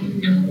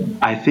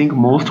I think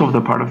most of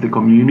the part of the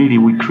community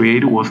we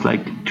created was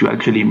like to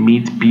actually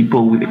meet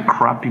people with a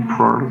crappy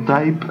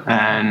prototype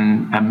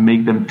and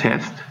make them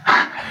test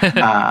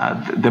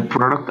the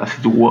product as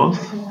it was.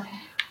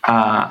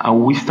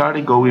 And we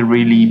started going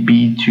really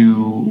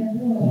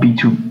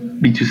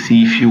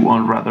B2C, if you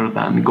want, rather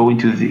than going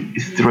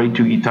straight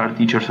to guitar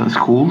teachers and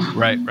schools.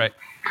 Right.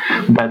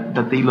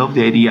 That they love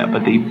the idea,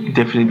 but they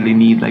definitely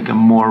need like a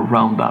more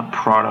round up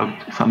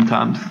product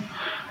sometimes,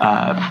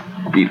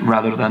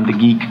 rather than the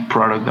geek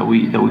product that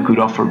we could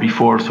offer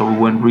before. So we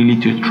went really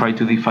to try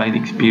to define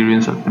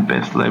experience at the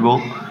best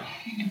level.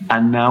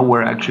 And now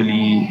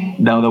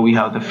now that we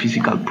have the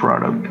physical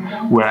product,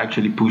 we're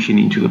actually pushing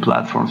into the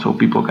platform so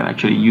people can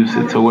actually use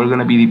it. So we're going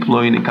to be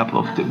deploying a couple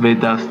of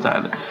betas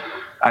that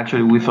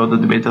Actually, we thought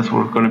that the betas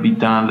were going to be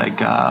done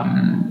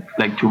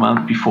like 2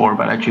 months before,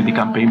 but actually the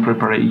campaign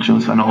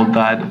preparations and all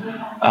that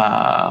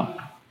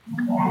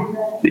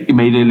it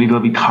made it a little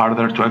bit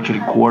harder to actually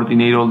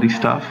coordinate all this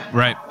stuff.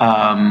 Right.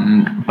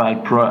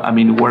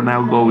 We're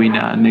now going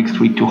next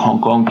week to Hong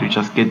Kong to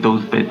just get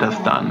those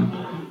betas done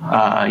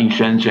in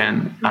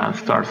Shenzhen and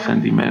start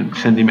sending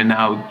them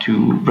out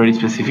to very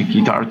specific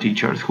guitar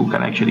teachers who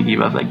can actually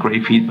give us like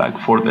great feedback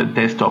for the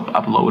desktop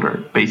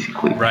uploader,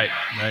 basically. Right.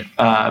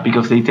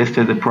 Because they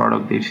tested the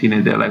product, they've seen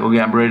it, they're like,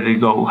 okay, I'm ready to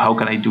go. How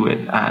can I do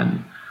it?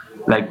 And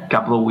like a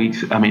couple of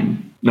weeks,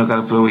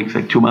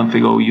 like 2 months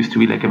ago, it used to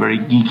be like a very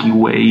geeky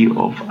way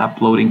of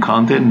uploading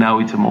content. Now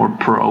it's a more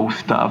pro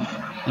stuff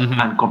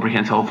and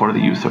comprehensible for the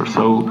user.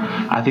 So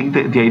I think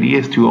that the idea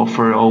is to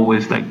offer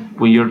always, like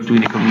when you're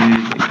doing a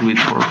community, like do it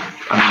for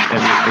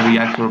every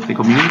actor of the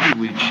community,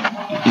 which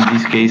in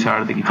this case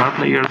are the guitar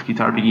players,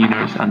 guitar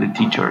beginners, and the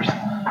teachers.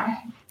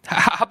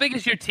 How big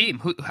is your team?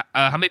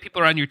 How many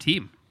people are on your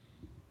team?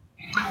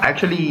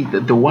 Actually,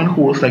 the one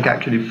who was like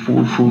actually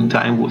full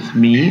time was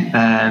me,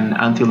 and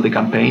until the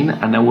campaign,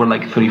 and now we're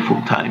like 3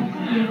 full time,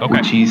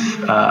 which is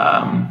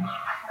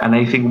and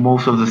I think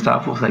most of the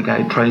staff was like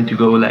trying to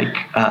go like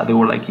they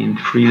were like in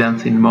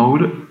freelancing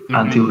mode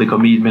until the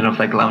commitment of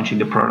like launching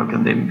the product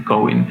and then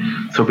going.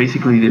 So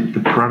basically, the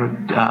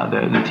product,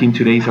 the team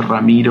today is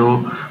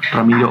Ramiro,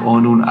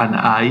 Onun, and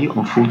I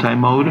on full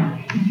time mode,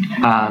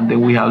 and then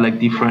we have like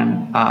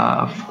different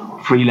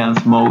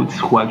freelance modes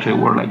who actually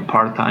were like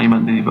part-time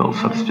and they develop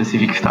some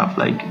specific stuff,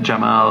 like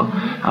Jamal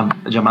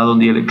on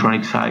the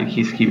electronic side,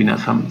 he's giving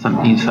us some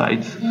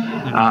insights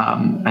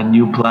and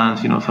new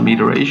plans, some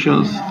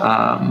iterations.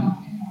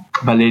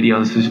 Valeria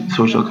on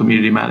social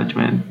community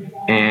management,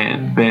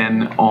 and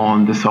Ben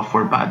on the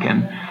software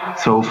backend.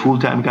 So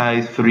full-time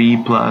guys,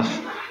 3 plus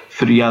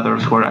 3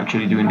 others who are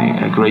actually doing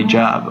a great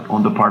job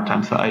on the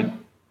part-time side.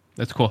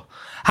 That's cool.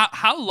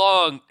 How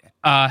long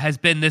has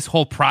been this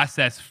whole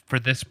process for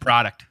this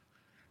product?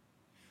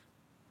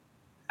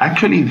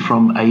 Actually,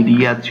 from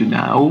idea to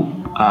now,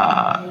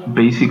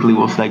 basically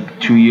was like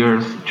 2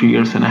 years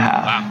and a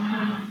half.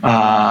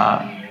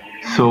 Wow.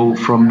 So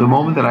from the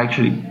moment that I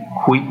actually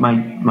quit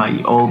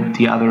all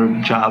the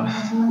other jobs,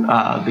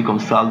 the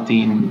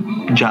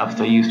consulting jobs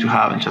that I used to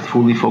have, and just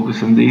fully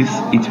focus on this,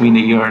 it's been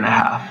 1.5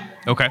 years.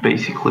 Okay.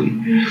 Basically.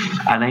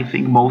 And I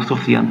think most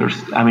of the at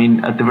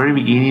the very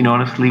beginning,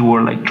 honestly,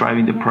 we're like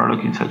driving the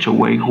product in such a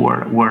way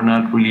we're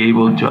not really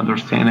able to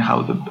understand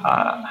how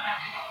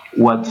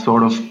what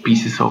sort of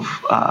pieces of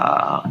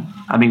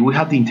we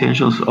had the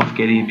intentions of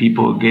getting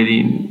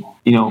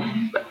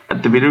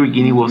at the very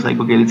beginning was like,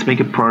 okay, let's make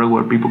a product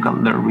where people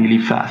can learn really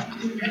fast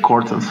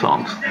chords and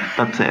songs.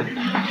 That's it.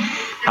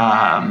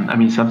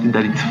 Something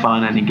that is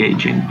fun and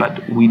engaging,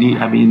 but we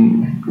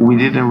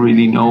didn't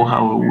really know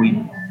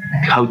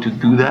how to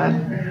do that,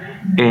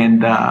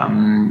 and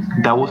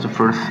that was the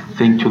first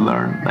thing to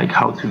learn, like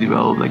how to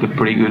develop like a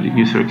pretty good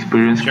user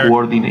experience,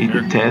 coordinate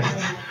the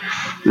tests.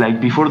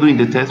 Like before doing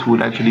the test, we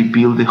would actually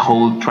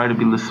try to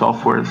build the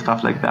software and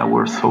stuff like that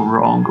were so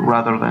wrong,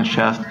 rather than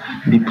just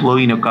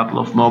deploying a couple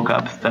of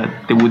mockups that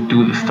they would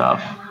do the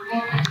stuff.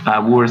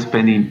 We were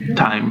spending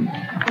time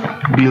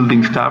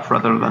building stuff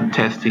rather than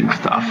testing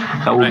stuff.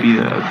 That would be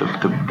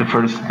the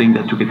first thing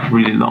that took it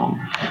really long.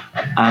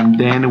 And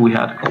then we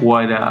had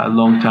quite a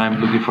long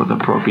time looking for the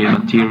appropriate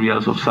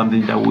materials of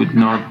something that would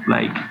not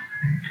like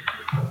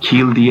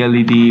kill the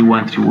LED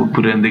once you would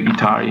put it in the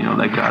guitar,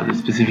 the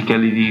specific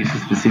LEDs, a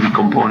specific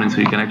component, so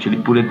you can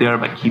actually put it there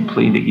but keep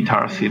playing the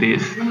guitar as it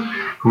is,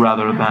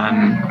 rather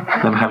than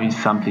them having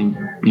something,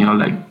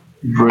 like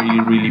really,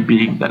 really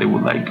big that it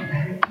would like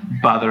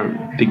bother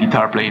the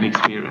guitar playing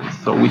experience.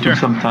 So we took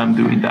some time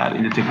doing that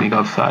in the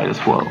technical side as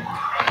well.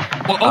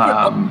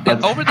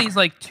 Well, over these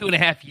like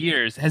 2.5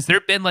 years, has there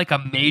been like a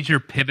major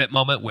pivot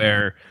moment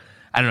where,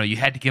 I don't know, you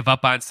had to give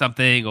up on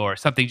something, or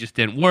something just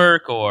didn't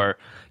work, or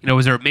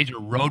was there a major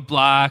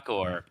roadblock,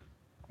 or?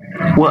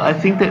 Well, I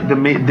think that the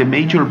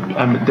major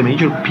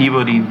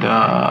pivot in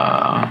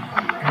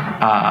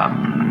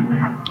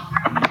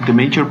the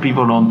major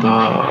pivot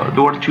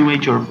there were 2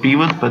 major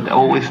pivots, but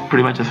always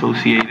pretty much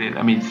associated.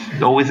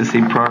 It's always the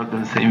same product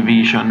and the same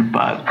vision,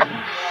 but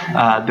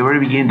at the very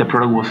beginning, the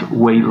product was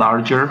way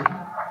larger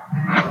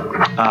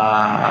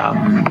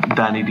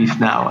than it is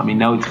now.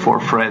 Now it's 4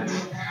 frets.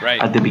 Right.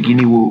 At the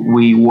beginning,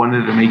 we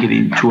wanted to make it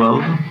in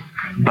 12,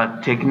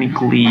 but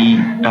technically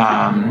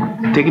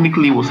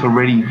it was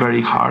already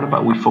very hard,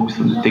 but we focused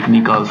on the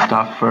technical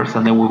stuff first,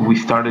 and then when we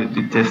started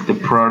to test the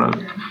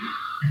product,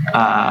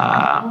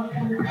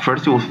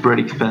 first it was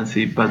very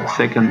expensive, but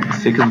second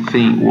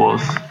thing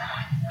was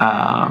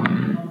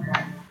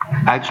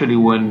actually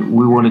when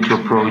we wanted to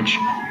approach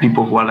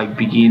people who are like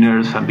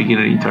beginners and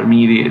beginner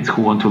intermediates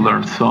who want to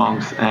learn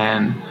songs,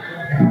 and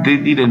they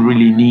didn't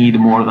really need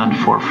more than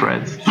 4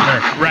 frets. Sure.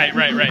 Right.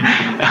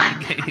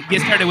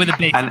 Get started with the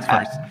basics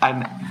first.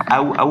 And I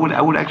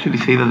would actually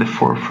say that the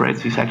 4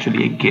 frets is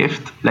actually a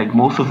gift. Like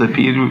most of the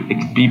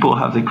people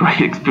have the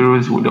great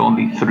experience with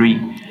only 3.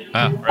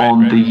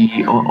 on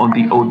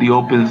the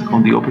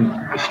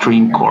open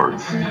string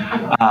chords.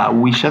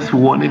 We just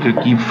wanted to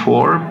give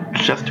 4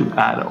 just to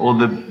add all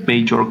the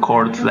major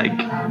chords like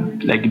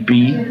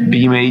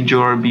B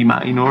major, B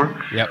minor.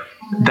 Yep.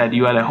 That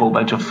you had a whole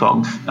bunch of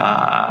songs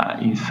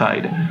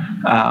inside.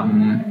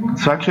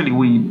 So actually,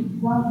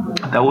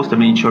 that was the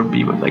major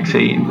pivot, like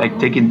saying, like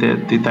taking the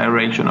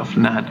direction of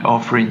not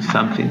offering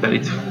something that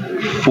is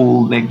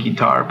full neck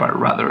guitar, but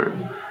rather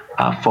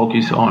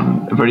focus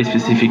on a very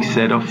specific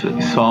set of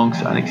songs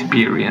and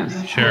experience.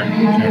 Sure.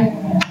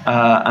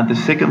 And the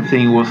second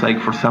thing was like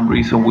for some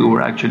reason we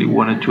were actually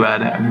wanted to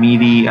add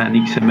MIDI and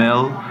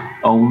XML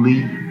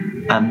only,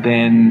 and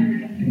then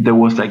there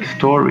was like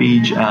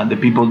storage, and the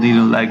people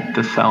didn't like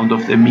the sound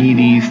of the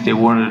MIDIs. They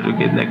wanted to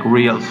get like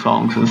real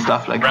songs and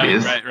stuff like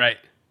this. Right.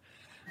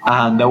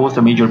 And that was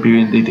the major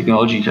period in the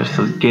technology, just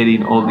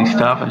getting all this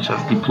stuff and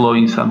just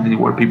deploying something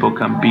where people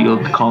can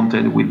build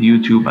content with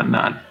YouTube and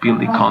not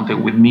building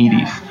content with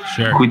MIDIs.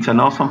 Sure. Which is an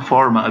awesome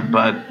format,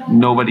 but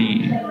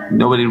nobody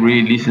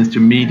really listens to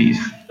MIDIs.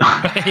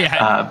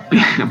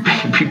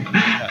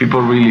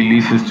 People really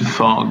listen to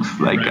songs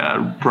like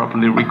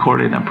properly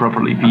recorded and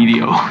properly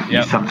video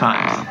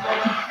sometimes.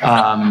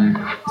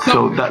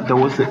 So that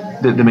was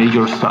the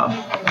major stuff.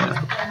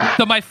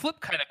 So my flip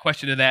kind of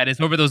question to that is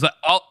over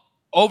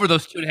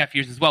those 2.5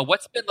 years as well,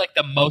 what's been like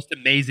the most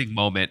amazing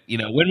moment? You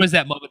know, when was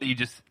that moment that you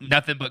just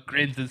nothing but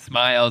grins and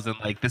smiles and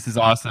like, this is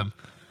awesome?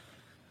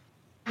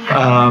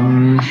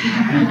 Well,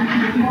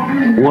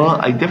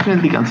 I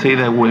definitely can say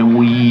that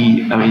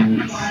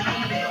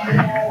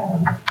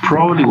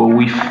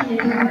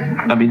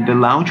the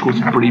launch was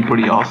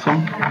pretty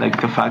awesome.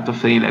 Like the fact of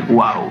saying like,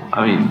 wow,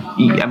 I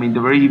mean,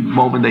 the very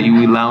moment that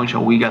we launched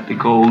and we got the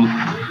goal,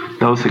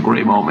 that was a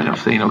great moment of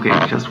saying, okay,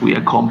 just we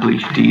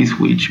accomplished this,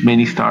 which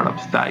many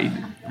startups died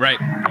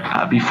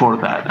before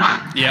that.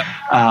 Yeah.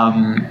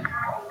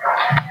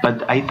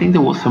 But I think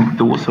there was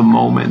a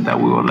moment that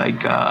we were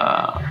like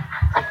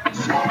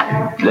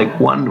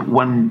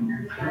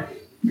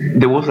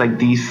there was like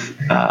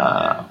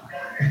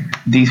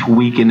this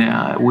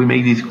weekend we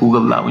made this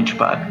Google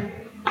Launchpad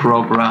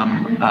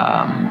program.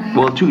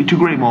 Two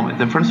great moments.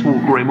 The first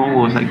great moment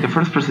was like the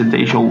first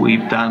presentation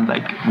we've done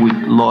like with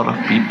a lot of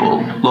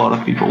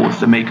people was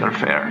the Maker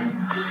Faire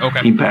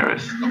in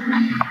Paris.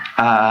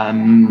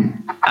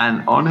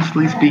 And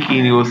honestly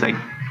speaking, it was like,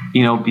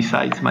 you know,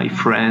 besides my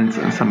friends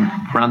and some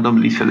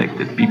randomly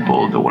selected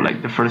people, they were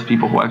like the first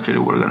people who actually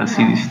were going to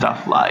see this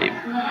stuff live.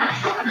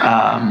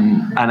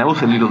 And I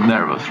was a little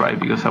nervous, right?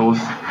 Because I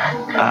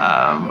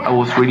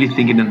was really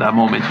thinking in that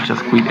moment to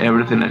just quit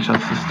everything and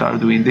just to start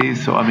doing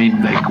this. So, I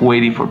mean, like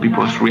waiting for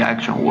people's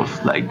reaction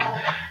was like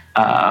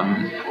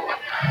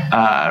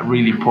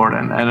really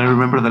important. And I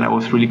remember that I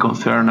was really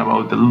concerned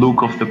about the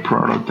look of the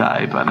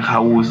prototype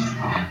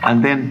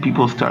and then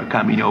people start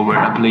coming over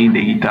and playing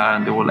the guitar,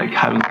 and they were like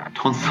having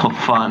tons of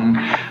fun.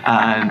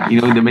 And, you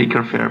know, in the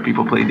Maker Faire,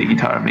 people playing the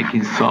guitar,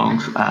 making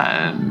songs,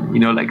 and, you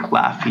know, like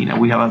laughing, and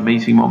we have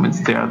amazing moments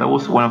there. That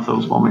was one of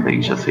those moments that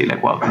you just say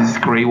like, wow, this is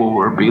great what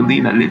we're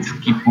building, and let's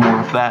keep more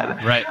of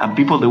that. Right. And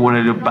people, they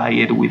wanted to buy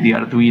it with the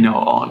Arduino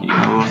on, you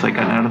know, it was like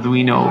an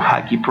Arduino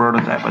hacky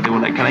prototype, but they were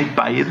like, can I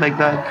buy it like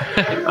that?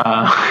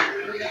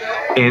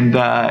 And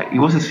it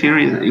was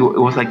it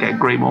was like a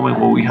great moment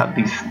where we had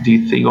this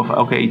thing of,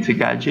 okay, it's a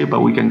gadget,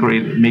 but we can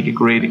make a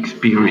great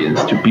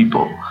experience to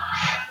people.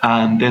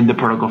 And then the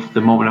product of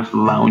the moment of the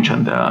launch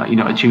and you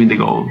know, achieving the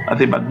goal. I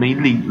think, but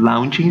mainly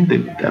launching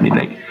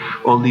like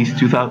all these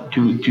 2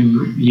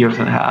 years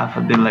and a half,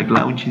 and then like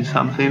launching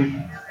something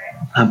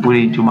and put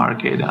it into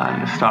market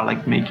and start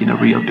like making a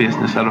real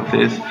business out of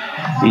this.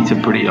 It's a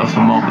pretty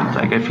awesome moment.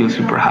 Like I feel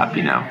super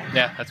happy now.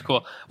 Yeah, that's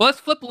cool. Well,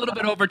 let's flip a little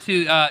bit over to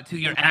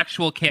your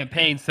actual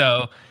campaign.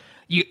 So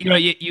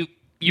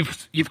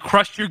you've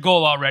crushed your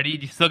goal already.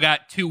 You still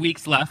got 2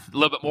 weeks left, a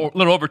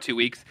little over 2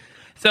 weeks.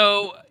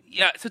 So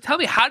so tell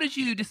me, how did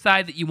you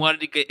decide that you wanted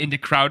to get into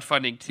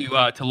crowdfunding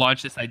to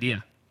launch this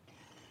idea?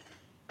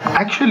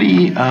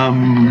 Actually,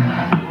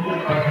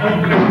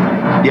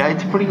 yeah,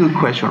 it's a pretty good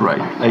question,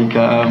 right? Like,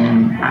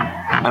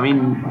 I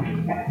mean,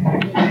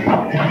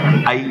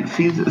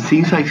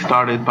 since I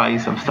started buying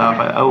some stuff,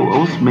 I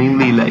was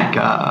mainly like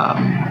a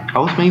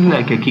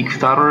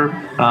Kickstarter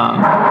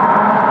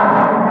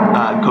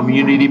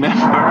community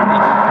member,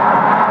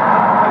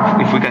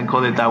 if we can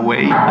call it that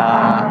way.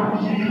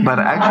 But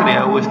actually,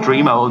 I always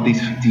dream about this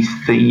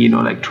thing, you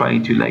know, like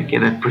trying to like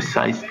get a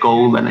precise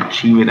goal and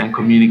achieve it and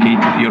communicate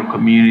to your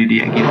community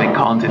and get the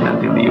content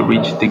until you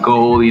reach the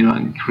goal, you know,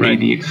 and create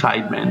the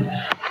excitement.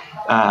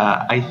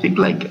 I think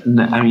I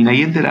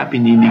ended up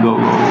in Indiegogo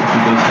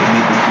because I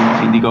met the team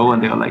of Indiegogo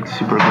and they are like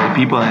super great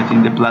people. And I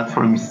think the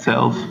platform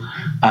itself,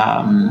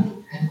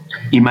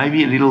 it might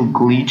be a little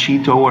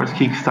glitchy towards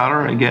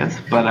Kickstarter, I guess,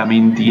 but I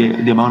mean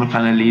the amount of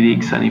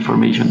analytics and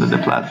information that the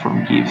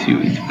platform gives you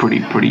is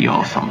pretty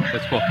awesome.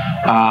 That's cool.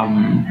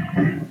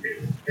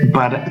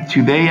 But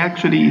today,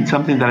 actually, it's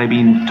something that I've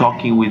been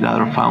talking with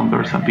other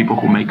founders and people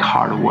who make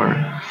hardware,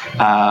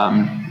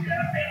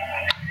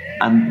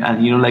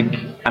 and you know, like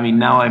I mean,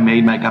 now I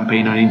made my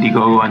campaign on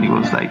Indiegogo, and it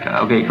was like,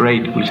 okay,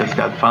 great, we just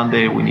got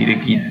funded. We need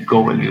to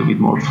go a little bit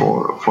more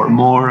for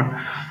more.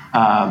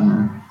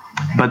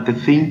 But the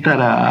thing that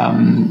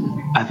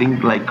I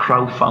think like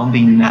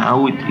crowdfunding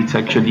now, it's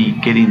actually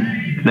getting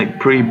like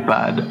pretty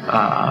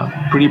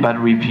bad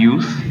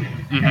reviews.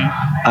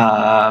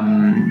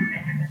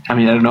 I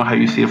mean, I don't know how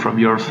you see it from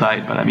your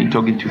side, but I mean,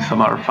 talking to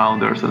some other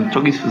founders and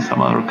talking to some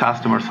other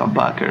customers and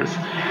backers,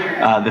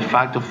 the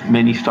fact of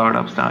many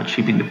startups now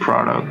shipping the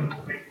product,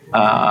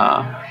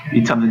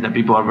 it's something that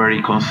people are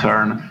very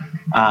concerned.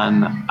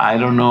 And I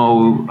don't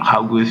know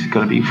how good it's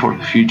going to be for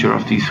the future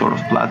of these sort of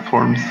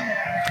platforms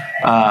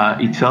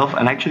itself.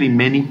 And actually,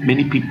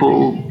 many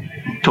people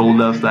told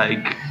us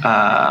like,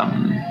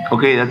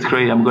 okay, that's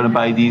great, I'm going to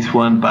buy this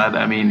one, but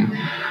I mean,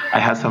 I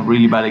had some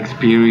really bad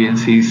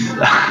experiences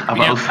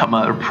about some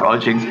other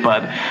projects,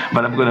 but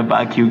I'm gonna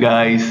back you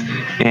guys.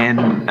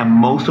 And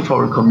most of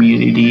our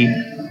community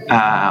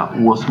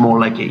was more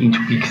like into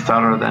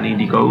Kickstarter than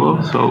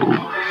Indiegogo. So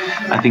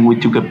I think we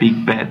took a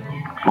big bet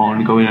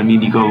on going on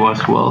Indiegogo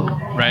as well.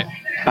 Right.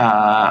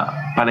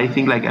 But I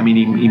think like, I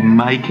mean, in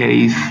my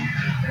case,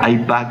 I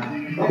back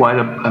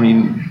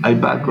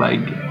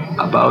like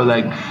about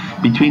like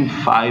between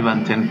 5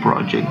 and 10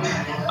 projects.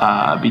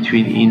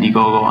 Between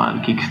Indiegogo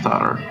and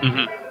Kickstarter,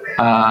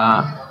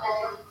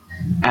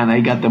 and I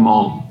got them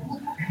all.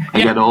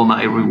 I got all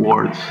my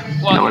rewards.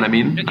 Well, you know what I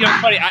mean? You know,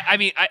 funny. I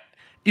mean,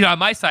 on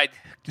my side,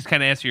 just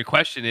kind of answer your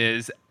question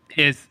is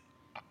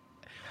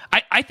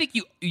I think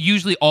you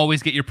usually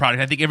always get your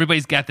product. I think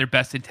everybody's got their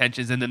best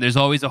intentions, and then there's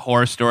always a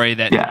horror story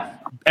that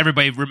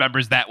everybody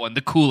remembers that one, the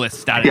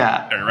coolest out of it,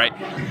 right?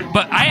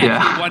 But I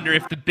actually wonder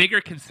if the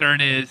bigger concern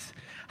is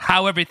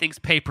how everything's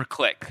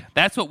pay-per-click.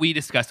 That's what we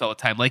discuss all the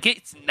time. Like,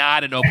 it's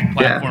not an open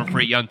platform for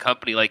a young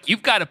company. Like,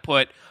 you've got to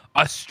put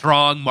a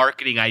strong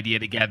marketing idea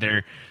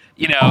together,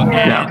 you know,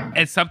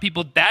 and some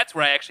people, that's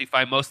where I actually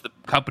find most of the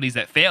companies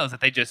that fail is that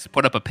they just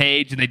put up a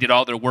page and they did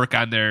all their work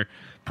on their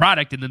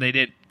product and then they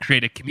didn't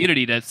create a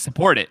community to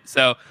support it.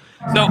 So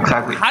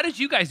exactly. How did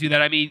you guys do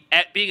that? I mean,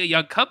 at being a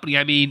young company,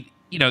 I mean,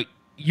 you know,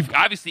 you've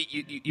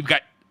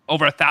got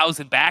over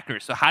 1,000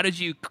 backers. So how did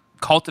you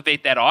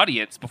cultivate that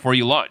audience before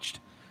you launched?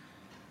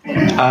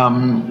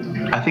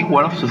 I think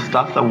one of the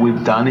stuff that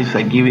we've done is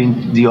like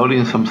giving the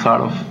audience some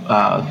sort of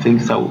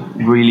things that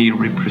really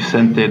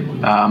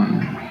represented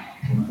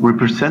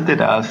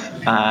us,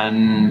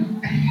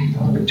 and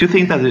two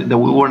things that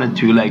we wanted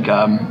to like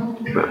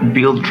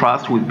build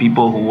trust with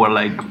people who were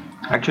like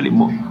actually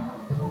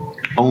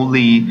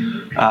only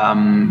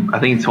I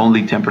think it's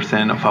only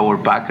 10% of our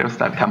backers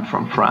that come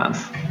from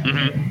France.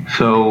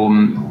 So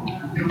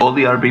all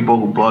the other people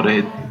who bought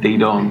it, they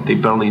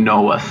barely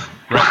know us.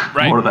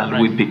 Right, more than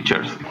with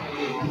pictures.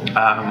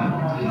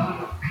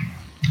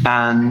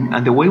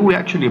 And the way we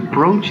actually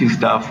approached this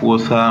stuff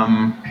was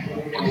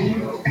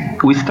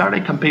we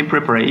started campaign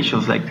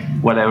preparations like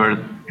whatever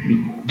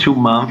 3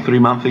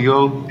 months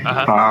ago.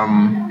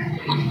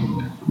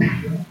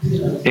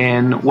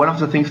 And one of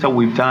the things that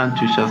we've done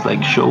to just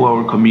like show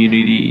our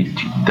community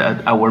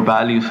that our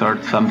values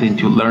are something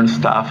to learn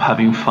stuff,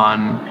 having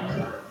fun,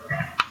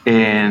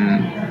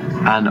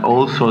 and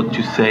also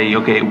to say,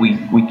 okay,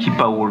 we keep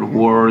our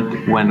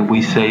word when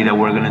we say that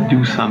we're going to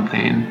do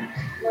something,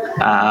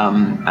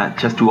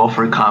 just to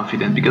offer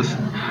confidence, because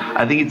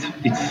I think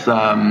it's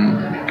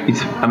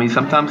I mean,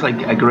 sometimes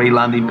like a great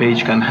landing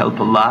page can help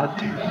a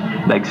lot,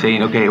 like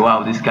saying, okay,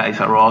 wow, these guys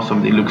are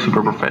awesome, they look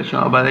super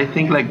professional. But I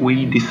think like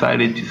we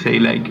decided to say,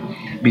 like,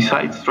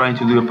 besides trying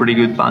to do a pretty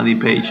good landing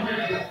page,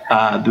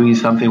 doing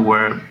something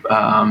where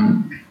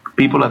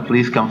people at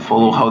least can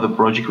follow how the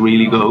project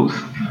really goes,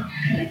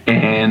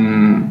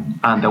 and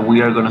that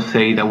we are gonna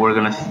say that we're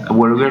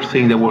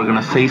saying that we're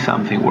gonna say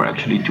something, we're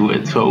actually do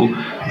it. So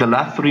the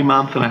last 3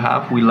 months and a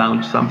half, we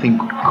launched something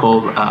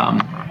called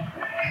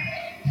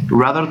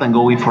rather than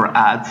going for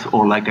ads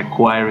or like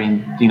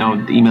acquiring, you know,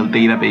 email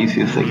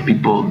databases like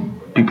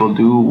people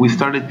do, we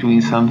started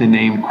doing something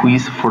named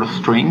Quiz for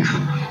Strings.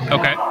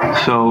 Okay.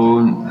 So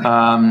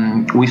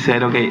we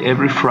said, okay,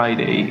 every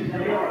Friday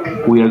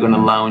we are going to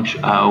launch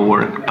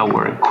our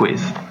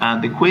quiz,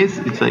 and the quiz,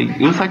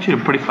 it was actually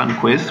a pretty fun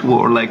quiz. We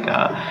were like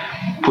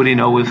putting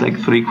always like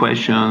 3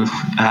 questions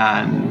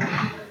and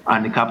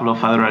a couple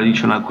of other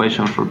additional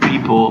questions for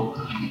people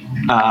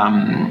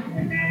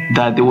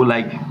that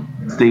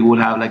they would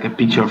have like a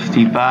picture of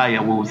Steve Vai,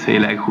 and we would say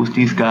like, who's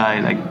this guy,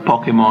 like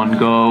Pokemon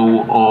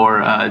Go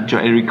or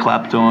Eric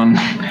Clapton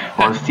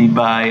or Steve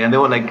Vai, and they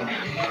were like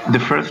the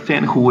first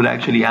 10 who would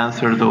actually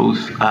answer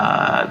those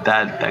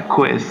that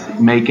quiz,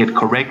 make it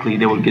correctly,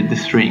 they will get the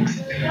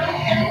strings.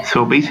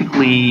 So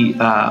basically,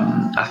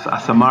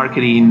 as a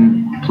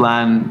marketing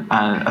plan,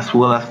 as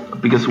well as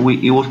because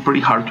it was pretty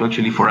hard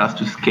for us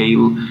to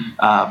scale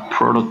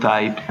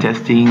prototype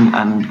testing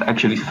and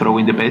actually throw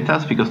in the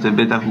betas, because the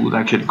betas would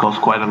actually cost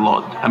quite a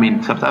lot. I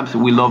mean, sometimes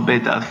we love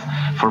betas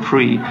for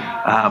free,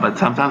 but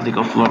sometimes they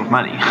cost a lot of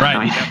money. Right. I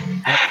mean,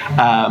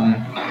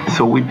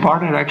 so we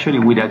partnered actually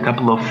with a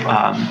couple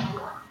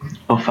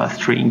of a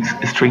string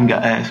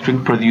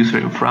producer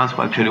in France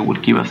who actually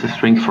would give us the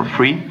strings for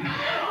free.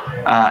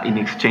 In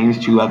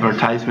exchange to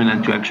advertisement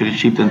and to actually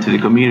ship them to the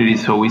community.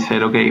 So we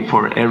said, okay,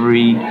 for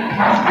every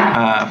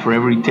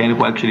 10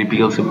 who actually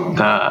builds he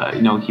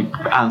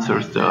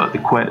answers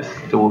the quest,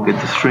 they will get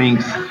the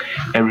strings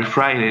every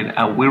Friday.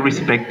 And we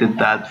respected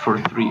that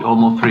for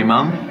almost 3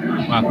 months.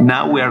 Wow.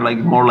 Now we are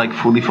more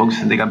fully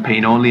focused on the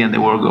campaign only, and they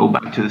will go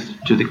back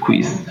to the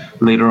quiz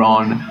later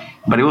on.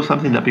 But it was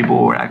something that people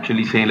were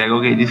actually saying,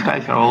 okay, these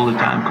guys are all the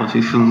time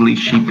consistently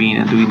shipping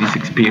and doing this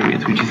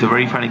experience, which is a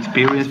very fun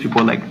experience.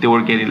 People they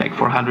were getting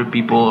 400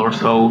 people or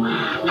so,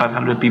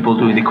 500 people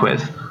doing the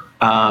quest.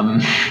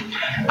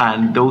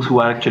 And those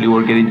who actually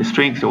were getting the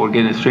strings, I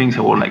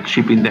were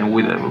shipping them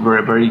with a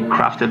very, very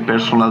crafted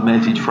personal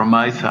message from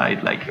my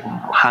side,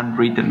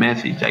 handwritten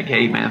message,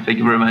 hey man, thank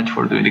you very much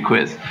for doing the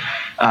quiz.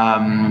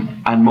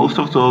 And most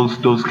of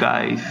those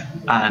guys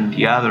and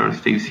the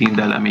others, they've seen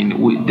that,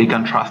 they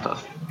can trust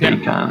us. They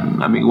can,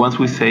 once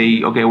we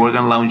say, okay, we're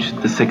going to launch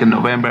the 2nd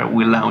November,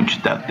 we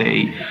launch that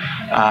day.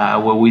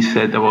 What we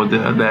said about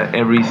the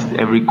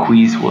every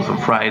quiz was on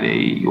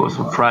Friday. It was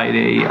on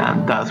Friday,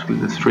 and that's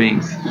with the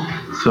strings.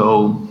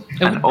 So,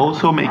 and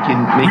also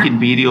making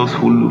videos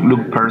who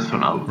look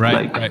personal.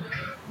 Right.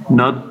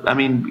 Not,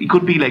 it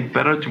could be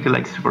better to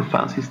get super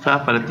fancy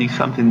stuff, but at least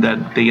something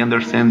that they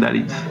understand that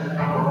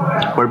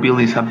we're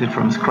building something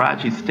from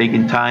scratch. It's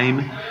taking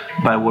time,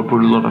 but we're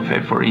putting a lot of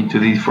effort into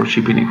this for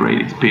shipping a great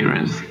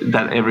experience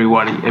that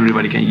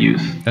everybody can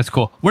use. That's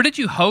cool. Where did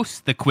you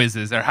host the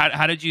quizzes, or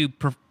how did you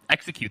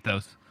execute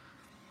those?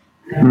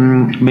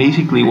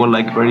 Basically,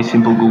 very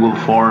simple Google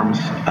Forms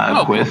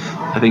quiz.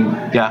 Cool. I think,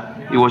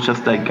 it was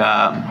just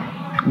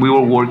we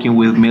were working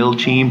with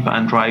MailChimp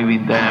and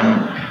driving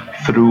them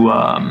through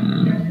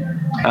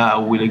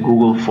with a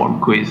Google Form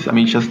quiz.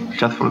 Just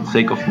for the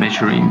sake of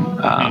measuring,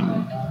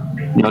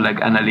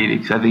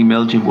 analytics. I think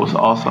MailChimp was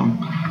awesome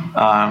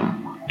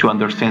to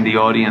understand the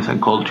audience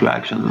and call to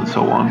actions and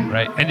so on.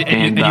 Right. And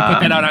you put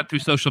that out through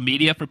social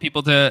media for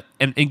people to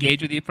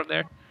engage with you from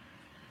there?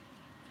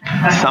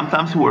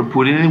 Sometimes we're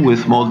putting it with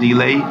small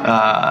delay.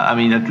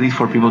 At least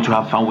for people to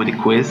have fun with the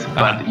quiz.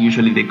 But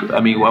usually,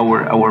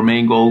 our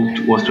main goal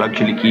was to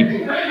actually keep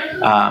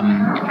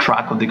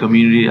track of the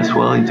community as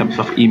well in terms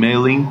of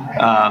emailing.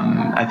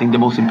 I think the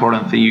most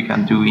important thing you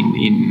can do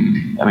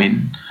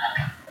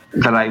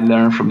that I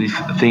learned from this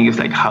thing is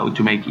how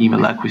to make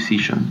email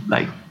acquisition.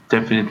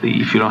 Definitely,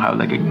 if you don't have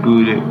a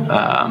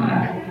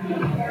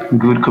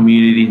good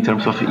community in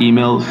terms of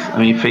emails,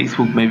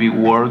 Facebook maybe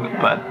work,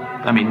 but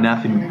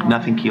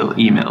nothing kills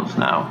emails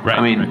now.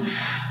 Right,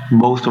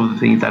 most of the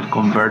things that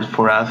convert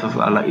for us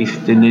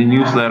is the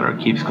newsletter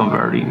keeps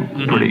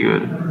converting pretty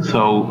good.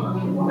 So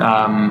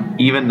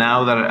even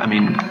now that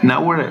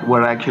now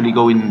we're actually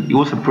going. It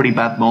was a pretty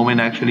bad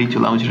moment actually to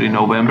launch it in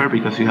November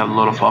because you have a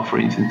lot of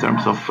offerings in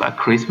terms of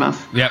Christmas.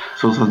 Yep.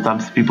 So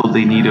sometimes people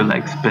they need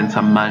to spend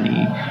some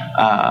money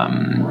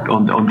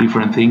on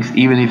different things,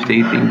 even if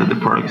they think that the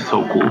product is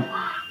so cool.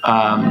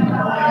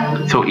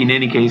 So in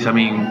any case,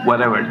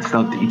 whatever. It's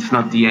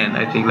not the end.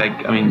 I think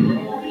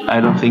I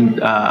don't think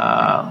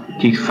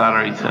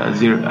Kickstarter is a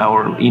zero.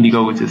 Our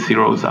Indiegogo is a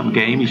zero-sum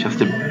game. It's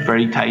just a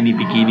very tiny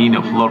beginning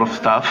of a lot of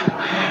stuff.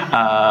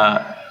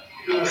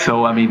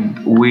 So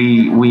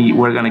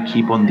we're gonna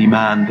keep on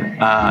demand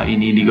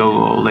in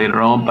Indiegogo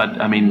later on. But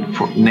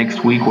for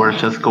next week we're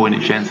just going to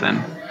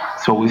Shenzhen.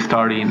 So we're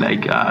starting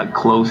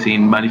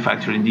closing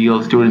manufacturing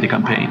deals during the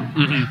campaign.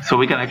 Mm-hmm. So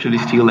we can actually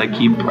still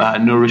keep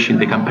nourishing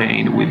the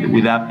campaign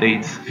with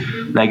updates,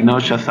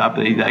 not just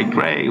updates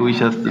great, we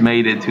just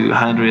made it to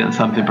 100 and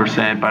something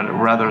 %, but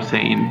rather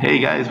saying, hey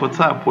guys, what's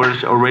up? We're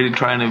already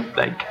trying to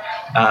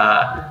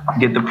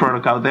get the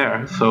product out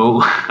there.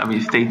 So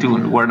stay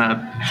tuned. We're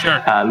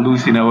not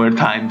losing our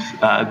times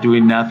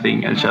doing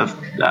nothing and just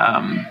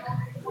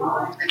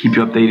keep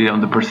you updated on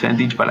the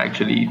percentage, but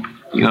actually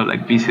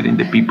visiting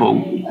the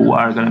people who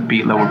are going to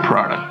build our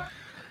product.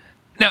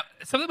 Now,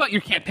 something about your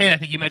campaign, I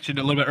think you mentioned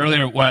a little bit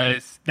earlier,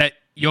 was that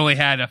you only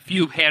had a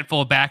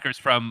handful of backers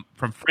from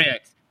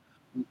France.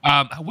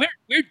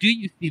 Where do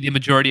you see the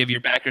majority of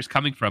your backers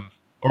coming from,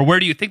 or where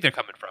do you think they're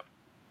coming from?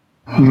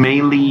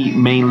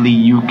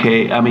 Mainly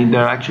UK.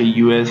 They're actually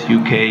US,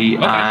 UK,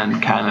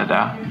 and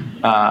Canada.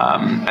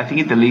 I think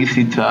in the list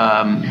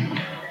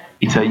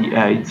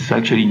it's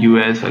actually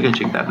US. I can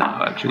check that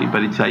now actually,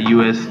 but it's a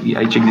US.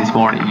 I checked this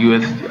morning.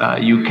 US,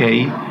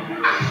 UK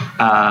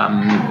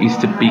is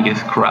the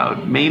biggest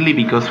crowd, mainly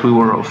because we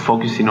were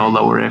focusing all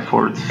our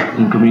efforts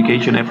in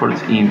communication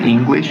efforts in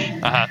English.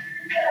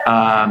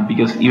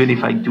 Because even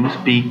if I do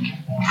speak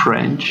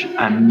French,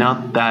 I'm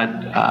not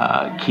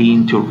that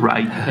keen to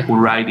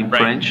write in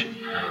French.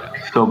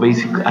 So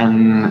basically,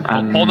 and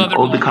all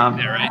the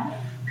right?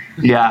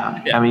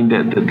 Yeah,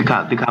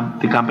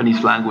 the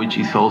company's language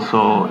is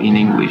also in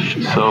English.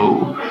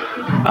 So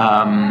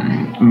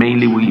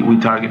mainly we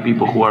target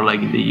people who are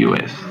in the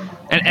US.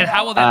 And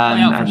how will that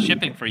play out for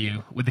shipping for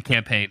you with the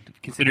campaign,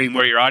 considering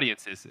where your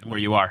audience is and where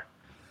you are?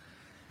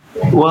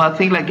 Well, I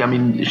think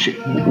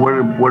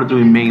we're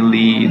doing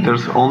mainly.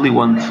 There's only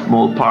one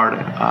small part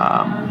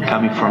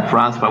coming from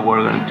France, but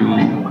we're going to do.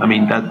 I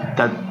mean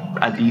that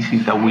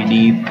adhesive that we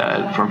need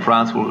from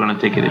France, we're going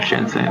to take it to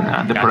Shenzhen,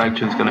 and the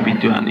production is going to be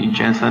done in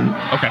Shenzhen,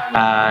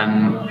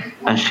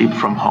 and shipped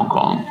from Hong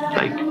Kong,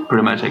 like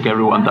pretty much like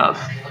everyone does.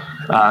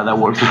 That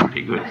works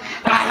pretty good.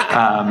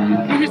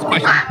 Here's a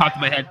question that popped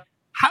in my head: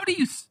 how do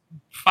you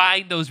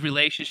find those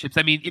relationships?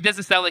 I mean, it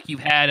doesn't sound like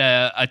you've had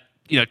a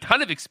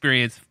ton of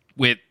experience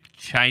with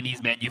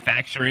Chinese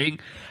manufacturing.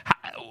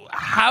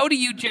 How do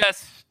you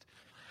just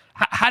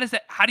how do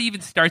you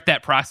even start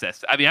that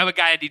process? I mean, I'm a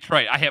guy in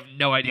Detroit. I have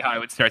no idea how I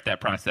would start that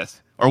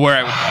process or where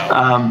I would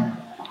go.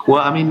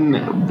 Well, I mean,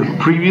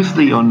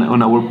 previously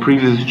on our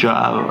previous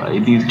job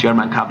at this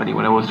German company,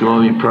 when I was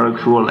developing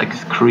products, we were like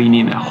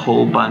screening a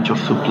whole bunch of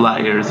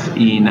suppliers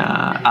in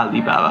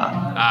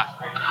Alibaba.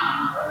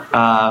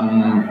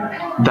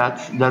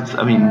 That's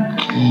I mean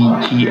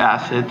key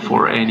asset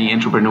for any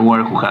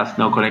entrepreneur who has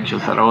no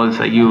connections at all. It's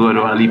like you go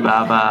to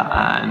Alibaba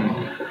and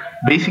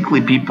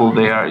basically people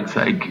there, it's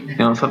like,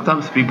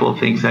 sometimes people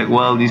think like,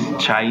 well, this is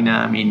China,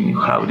 I mean,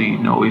 how do you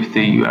know if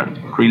they are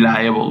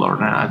reliable or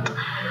not?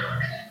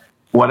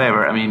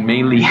 Whatever. I mean,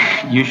 mainly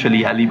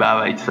usually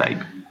Alibaba, it's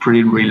like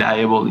pretty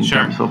reliable in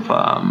terms of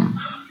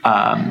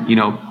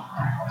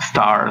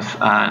stars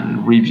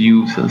and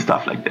reviews and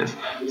stuff like this.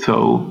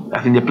 So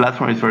I think the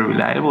platform is very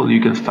reliable.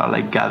 You can start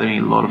like gathering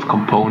a lot of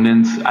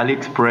components.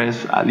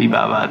 AliExpress,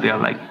 Alibaba, they're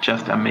like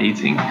just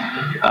amazing.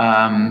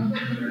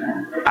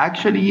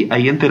 Actually,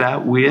 we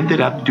ended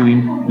up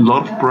doing a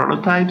lot of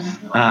prototypes,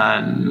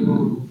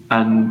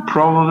 and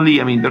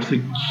probably, I mean, there's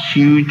a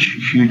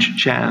huge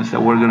chance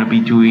that we're going to be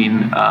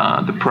doing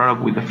the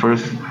product with the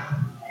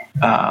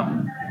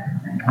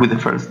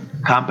first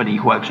company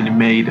who actually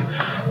made the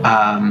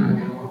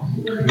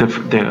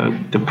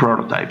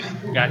prototypes.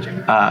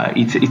 Gotcha.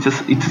 It's a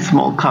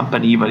small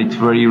company, but it's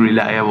very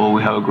reliable.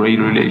 We have a great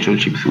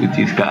relationships with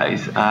these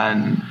guys,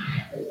 and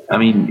I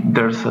mean,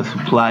 there's a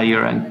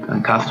supplier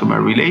and customer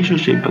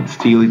relationship, but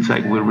still, it's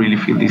like we really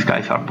feel these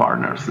guys are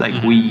partners. Like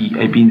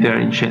I've been there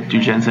to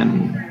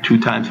Shenzhen 2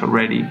 times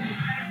already,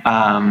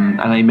 and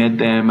I met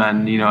them,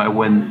 and I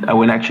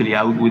went actually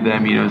out with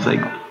them. It's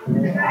like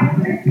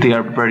they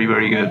are very,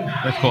 very good.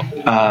 That's cool.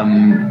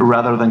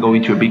 Rather than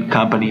going to a big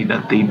company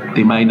that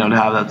they might not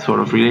have that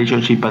sort of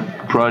relationship, but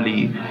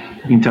probably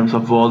in terms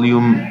of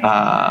volume,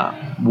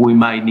 we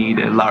might need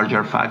a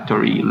larger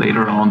factory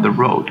later on the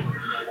road.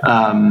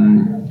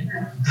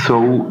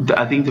 So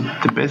I think the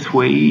best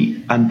way,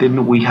 and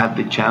then we had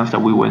the chance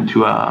that we went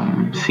to a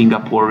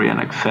Singaporean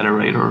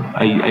accelerator.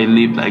 I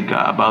lived like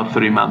about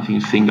 3 months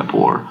in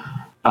Singapore,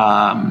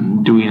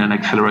 doing an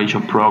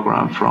acceleration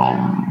program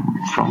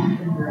from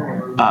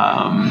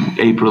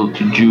April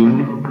to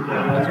June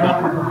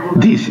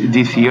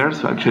this year.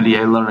 So actually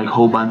I learned a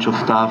whole bunch of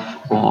stuff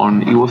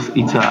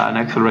it's an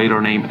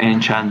accelerator named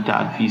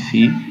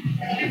Enchant.vc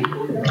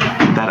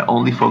that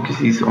only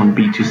focuses on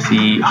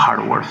B2C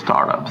hardware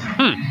startups.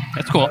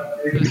 That's cool.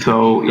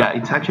 So yeah,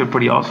 it's actually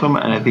pretty awesome,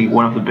 and I think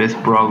one of the best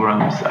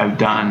programs I've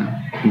done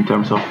in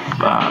terms of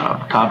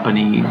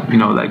company,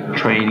 like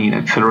training,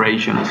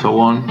 acceleration, and so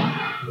on.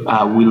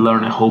 We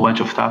learned a whole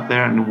bunch of stuff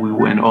there, and we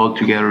went all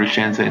together to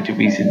Shenzhen to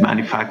visit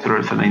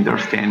manufacturers and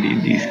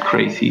understanding this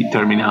crazy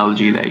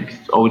terminology like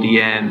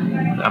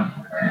ODM,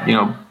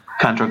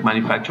 contract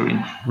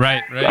manufacturing,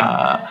 right,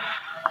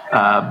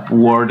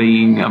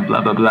 wording, and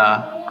blah blah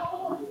blah.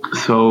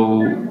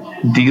 So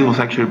this was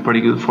actually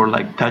pretty good for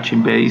like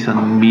touching base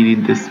and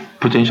meeting these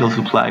potential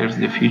suppliers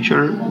in the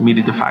future,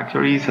 meeting the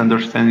factories,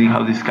 understanding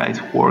how these guys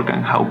work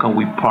and how can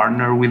we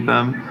partner with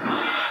them.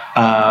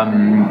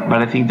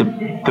 But I think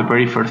the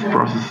very first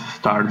process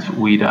starts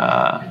with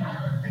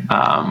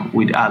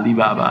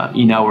Alibaba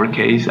in our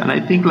case, and I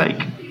think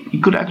like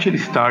it could actually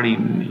start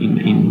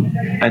in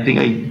I think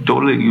I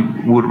totally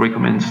would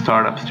recommend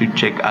startups to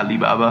check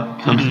Alibaba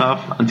some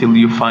stuff until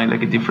you find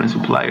like a different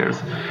suppliers.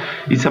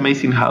 It's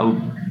amazing how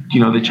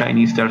the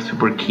Chinese, they're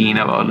super keen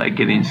about like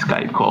getting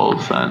Skype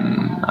calls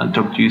and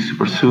talk to you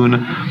super soon.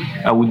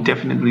 I would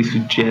definitely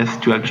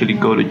suggest to actually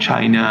go to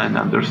China and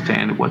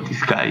understand what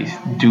these guys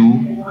do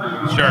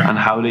and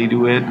how they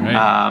do it,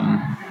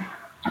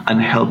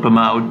 and help them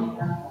out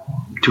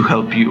to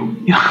help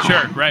you.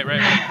 Sure, right.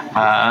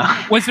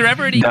 Was there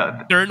ever any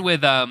concern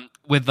with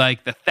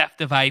like the theft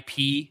of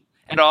IP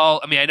at all?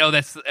 I mean, I know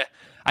that's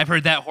I've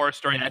heard that horror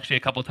story actually a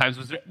couple of times.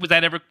 Did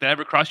that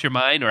ever cross your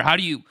mind, or how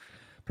do you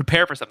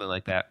prepare for something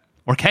like that,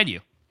 or can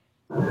you?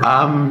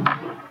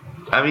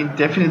 I mean,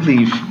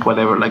 definitely,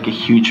 whatever, like a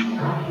huge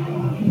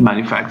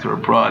manufacturer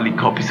probably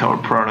copies our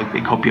product,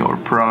 they copy our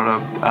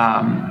product.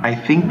 I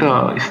think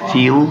I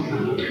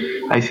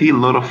see a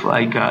lot of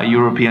like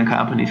European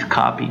companies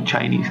copying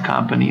Chinese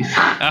companies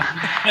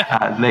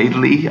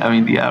lately. I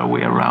mean, the other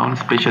way around,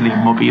 especially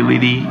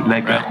mobility,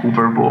 like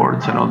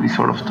hoverboards and all this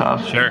sort of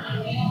stuff. Sure.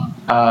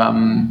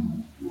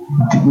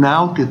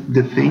 Now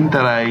the thing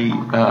that I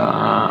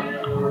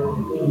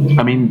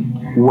mean,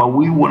 what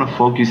we want to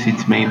focus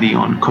is mainly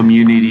on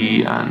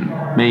community and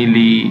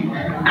mainly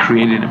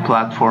creating a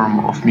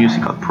platform of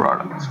musical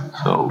products.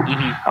 So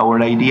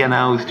our idea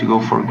now is to go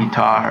for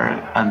guitar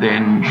and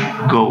then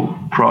go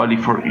probably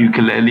for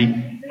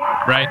ukulele.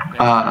 Right.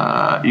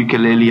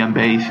 Ukulele and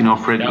bass,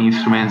 fretting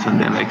instruments, and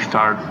then like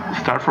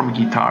start from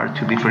guitar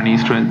to different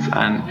instruments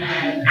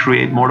and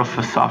create more of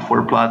a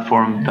software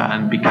platform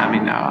than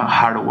becoming a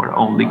hardware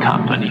only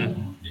company.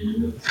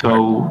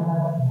 So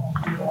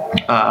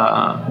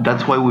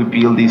that's why we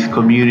build this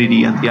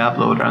community and the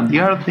uploader. And the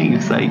other thing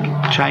is like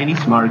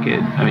Chinese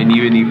market. I mean,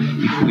 even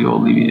if we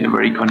all live in a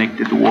very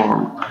connected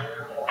world,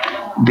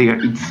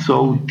 it's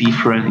so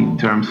different in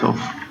terms of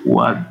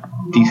what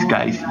these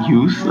guys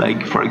use.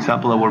 Like, for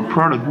example, our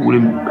product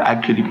wouldn't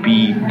actually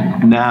be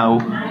now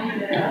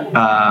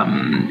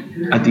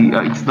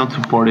it's not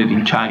supported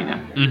in China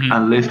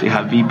unless they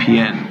have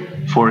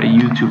VPN for a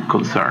YouTube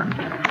concern.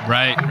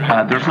 Right.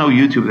 There's no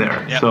YouTube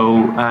there. Yep. So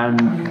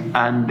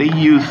and they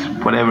use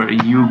whatever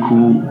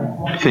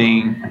Youku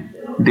thing.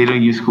 They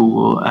don't use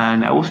Google.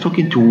 And I was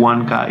talking to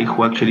one guy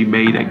who actually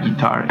made a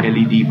guitar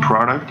LED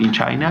product in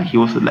China. He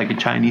was like a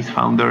Chinese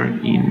founder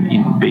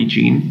in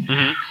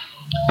Beijing.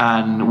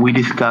 And we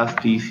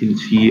discussed this in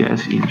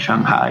CES in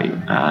Shanghai.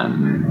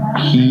 And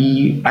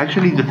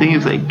the thing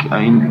is, like,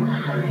 I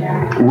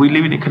mean, we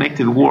live in a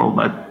connected world,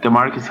 but the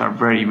markets are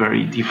very,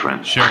 very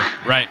different. Sure,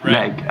 right.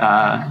 Like,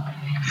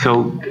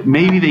 so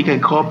maybe they can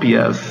copy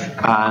us,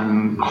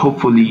 and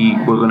hopefully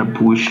we're going to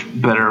push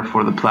better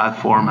for the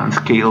platform and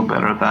scale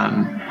better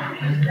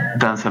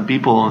than some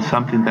people on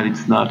something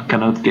that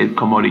cannot get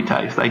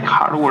commoditized. Like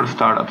hardware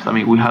startups, I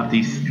mean, we have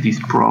this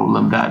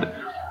problem that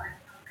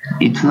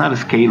it's not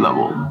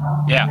scalable.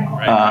 Yeah,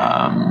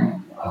 right.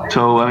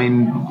 So I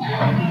mean,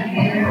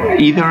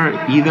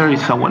 either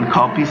if someone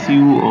copies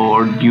you,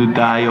 or you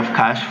die of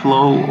cash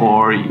flow,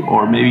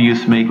 or maybe you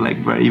just make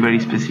like very, very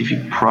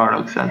specific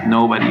products that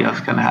nobody else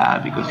can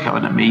have because you have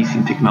an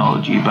amazing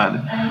technology.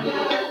 But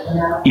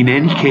in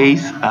any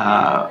case,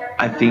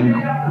 I think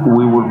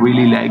we would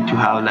really like to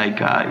have like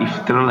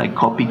if there are like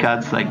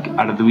copycats, like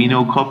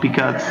Arduino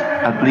copycats,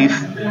 at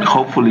least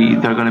hopefully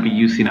they're going to be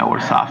using our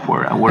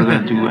software, and we're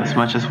going to do as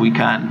much as we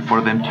can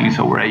for them to use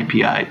our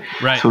API.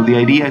 Right. So the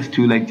idea is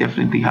to like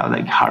definitely have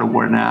like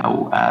hardware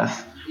now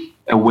as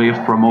a way of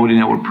promoting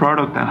our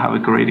product and have a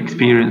great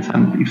experience.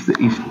 And if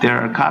there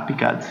are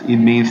copycats, it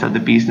means that the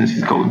business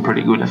is going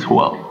pretty good as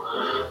well.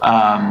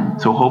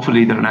 So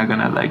hopefully they're not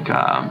gonna like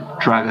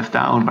drag us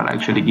down, but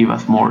actually give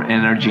us more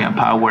energy and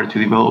power to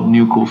develop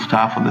new cool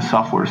stuff on the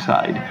software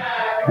side,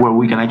 where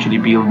we can actually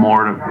build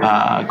more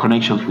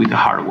connections with the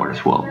hardware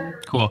as well.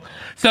 Cool.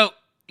 So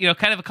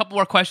kind of a couple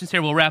more questions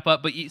here. We'll wrap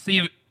up. But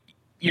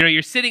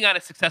you're sitting on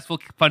a successful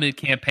funded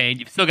campaign.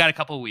 You've still got a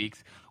couple of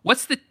weeks.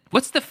 What's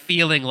the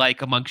feeling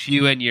like amongst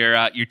you and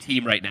your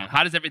team right now?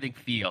 How does everything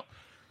feel?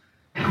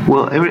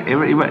 Well,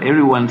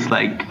 everyone's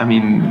like, I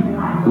mean,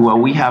 what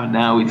we have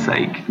now, it's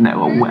like,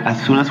 now, as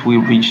soon as we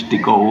reached the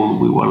goal,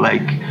 we were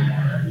like,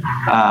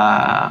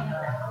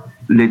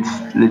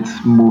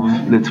 let's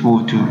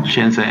move to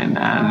Shenzhen,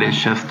 and let's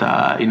just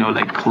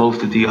like close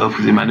the deal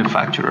with the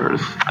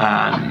manufacturers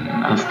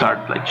and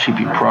start like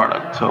shipping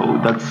product. So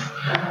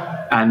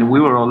and we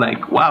were all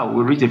like, wow,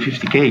 we reached the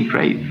 50K,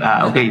 great.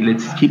 Okay,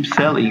 let's keep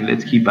selling,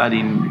 let's keep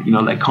adding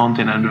like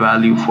content and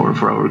value for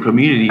our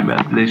community,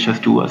 but let's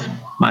just do as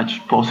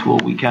much possible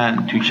we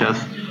can to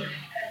just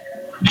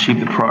ship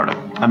the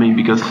product. I mean,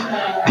 because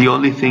the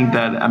only thing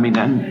that, I mean,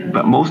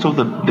 but most of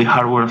the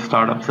hardware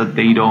startups that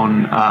they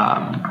don't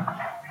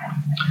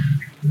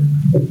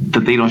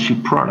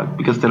ship product,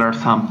 because there are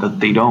some that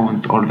they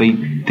don't, or they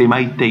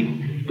might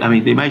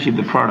they might ship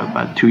the product,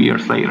 but 2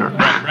 years later.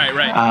 Right.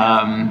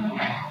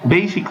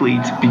 Basically,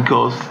 it's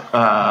because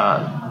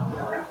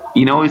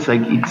it's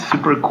like, it's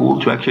super cool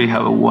to actually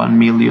have a $1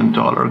 million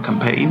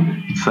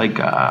campaign. It's like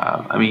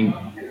I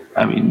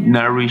mean,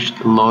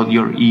 nourished a lot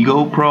your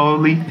ego,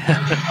 probably.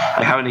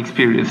 I haven't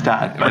experienced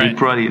that, but It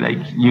probably, like,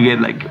 you get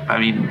like, I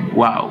mean,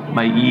 wow,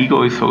 my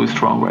ego is so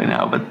strong right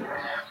now. But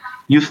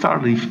you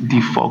start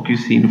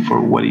defocusing for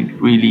what it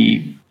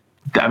really,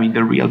 I mean,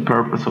 the real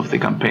purpose of the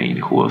campaign,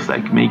 who was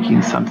like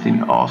making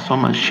something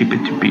awesome and ship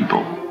it to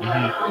people.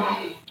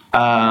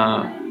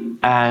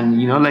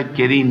 And like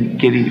getting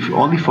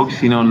only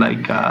focusing on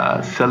like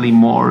selling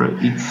more.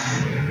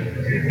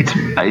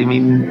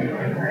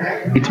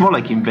 It's more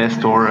like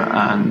investor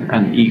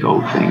and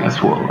ego thing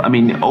as well. I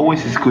mean,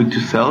 always it's good to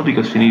sell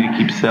because you need to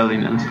keep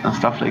selling and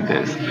stuff like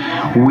this.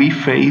 We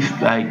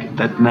faced like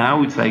that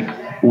now. It's like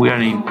we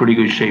are in pretty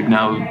good shape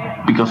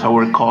now because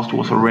our cost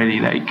was already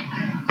like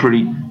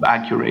pretty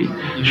accurate.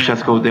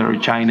 Just go there to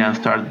China and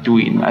start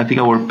doing. I think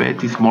our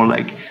bet is more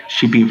like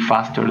shipping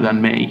faster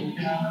than May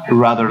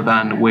rather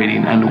than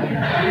waiting. And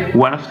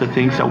one of the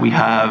things that we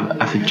have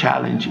as a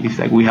challenge is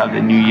like we have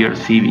the New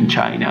Year's Eve in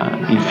China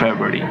in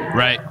February.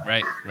 Right.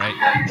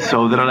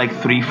 So there are like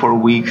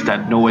 3-4 weeks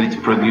that nobody's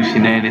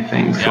producing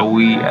anything. So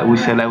we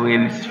said like,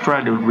 let's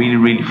try to really,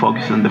 really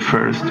focus on the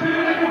first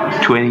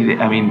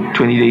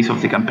 20 days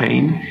of the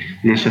campaign.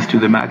 Let's just do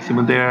the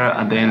maximum there,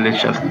 and then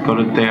let's just go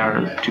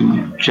there to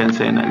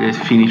Shenzhen and let's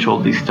finish all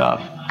this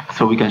stuff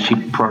so we can ship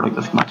product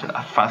as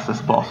fast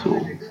as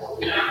possible.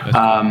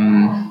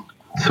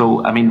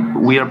 So, I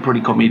mean, we are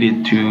pretty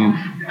committed to,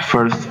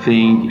 first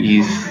thing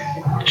is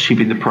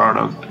shipping the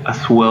product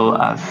as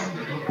well as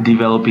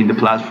developing the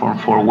platform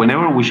for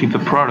whenever we ship the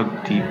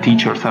product, the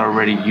teachers are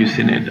already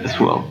using it as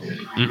well.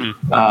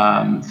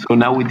 So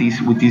now with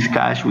this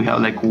cash, we have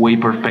like way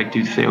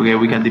perspective to say, okay,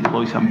 we can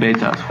deploy some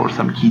betas for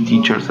some key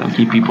teachers and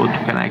key people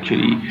who can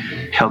actually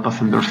help us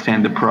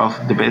understand the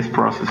best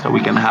process that we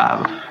can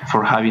have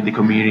for having the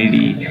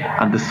community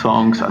and the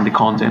songs and the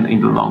content in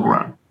the long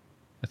run.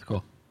 That's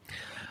cool.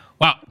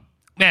 Wow,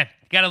 man,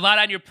 got a lot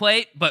on your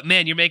plate, but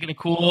man, you're making a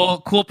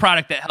cool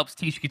product that helps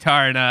teach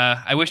guitar, and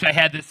I wish I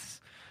had this,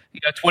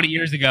 20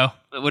 years ago.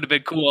 It would have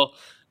been cool,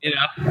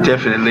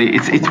 Definitely,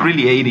 it's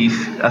really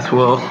 80s as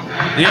well.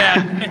 Yeah,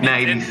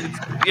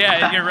 90s.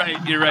 Yeah,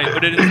 you're right,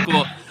 but it is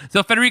cool.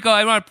 So Federico,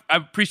 I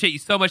appreciate you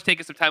so much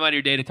taking some time out of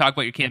your day to talk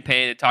about your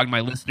campaign and talk to my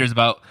listeners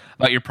about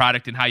your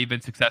product and how you've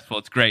been successful.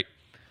 It's great.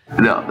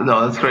 No,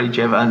 that's great,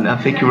 Jeff, and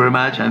thank you very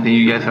much. I think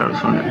you guys are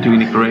also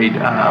doing a great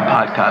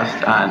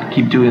podcast, and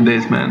keep doing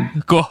this,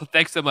 man. Cool.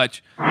 Thanks so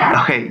much.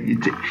 Okay, you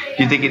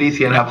take it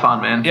easy and have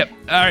fun, man. Yep.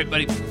 All right,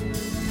 buddy.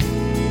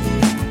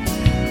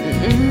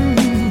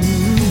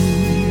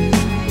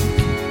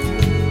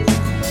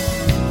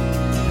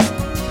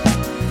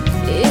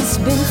 It's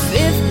been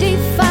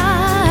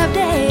 55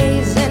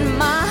 days and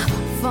my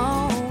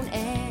phone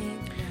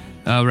ain't.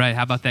 All right,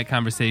 how about that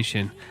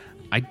conversation?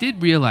 I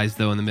did realize,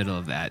 though, in the middle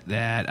of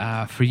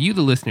that for you,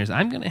 the listeners,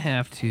 I'm going to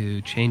have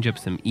to change up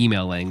some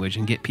email language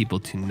and get people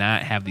to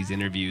not have these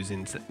interviews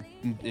in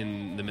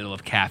the middle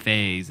of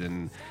cafes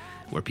and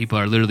where people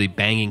are literally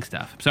banging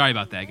stuff. Sorry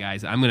about that,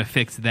 guys. I'm going to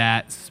fix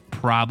that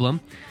problem.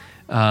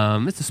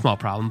 It's a small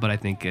problem, but I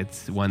think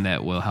it's one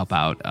that will help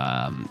out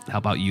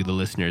you, the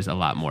listeners, a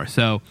lot more.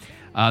 So,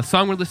 the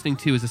song we're listening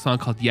to is a song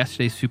called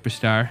 "Yesterday's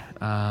Superstar."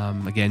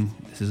 Again,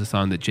 this is a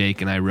song that Jake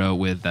and I wrote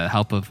with the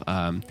help of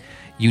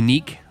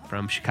Unique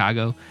from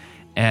Chicago,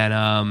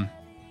 and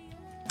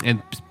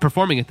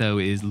performing it though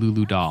is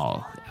Lulu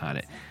Doll on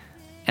it.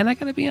 And I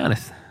gotta be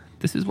honest,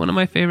 this is one of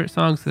my favorite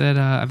songs that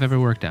I've ever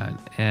worked on,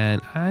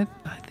 and I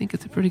think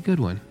it's a pretty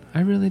good one.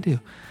 I really do.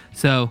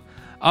 So,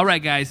 all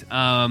right, guys,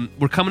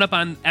 we're coming up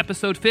on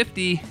episode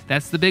 50.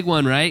 That's the big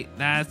one, right?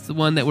 That's the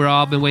one that we're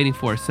all been waiting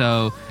for.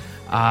 So,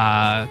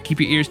 keep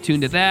your ears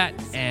tuned to that,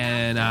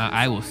 and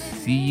I will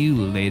see you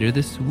later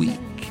this week.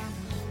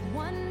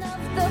 One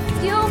of the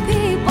few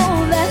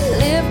people that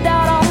lived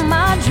out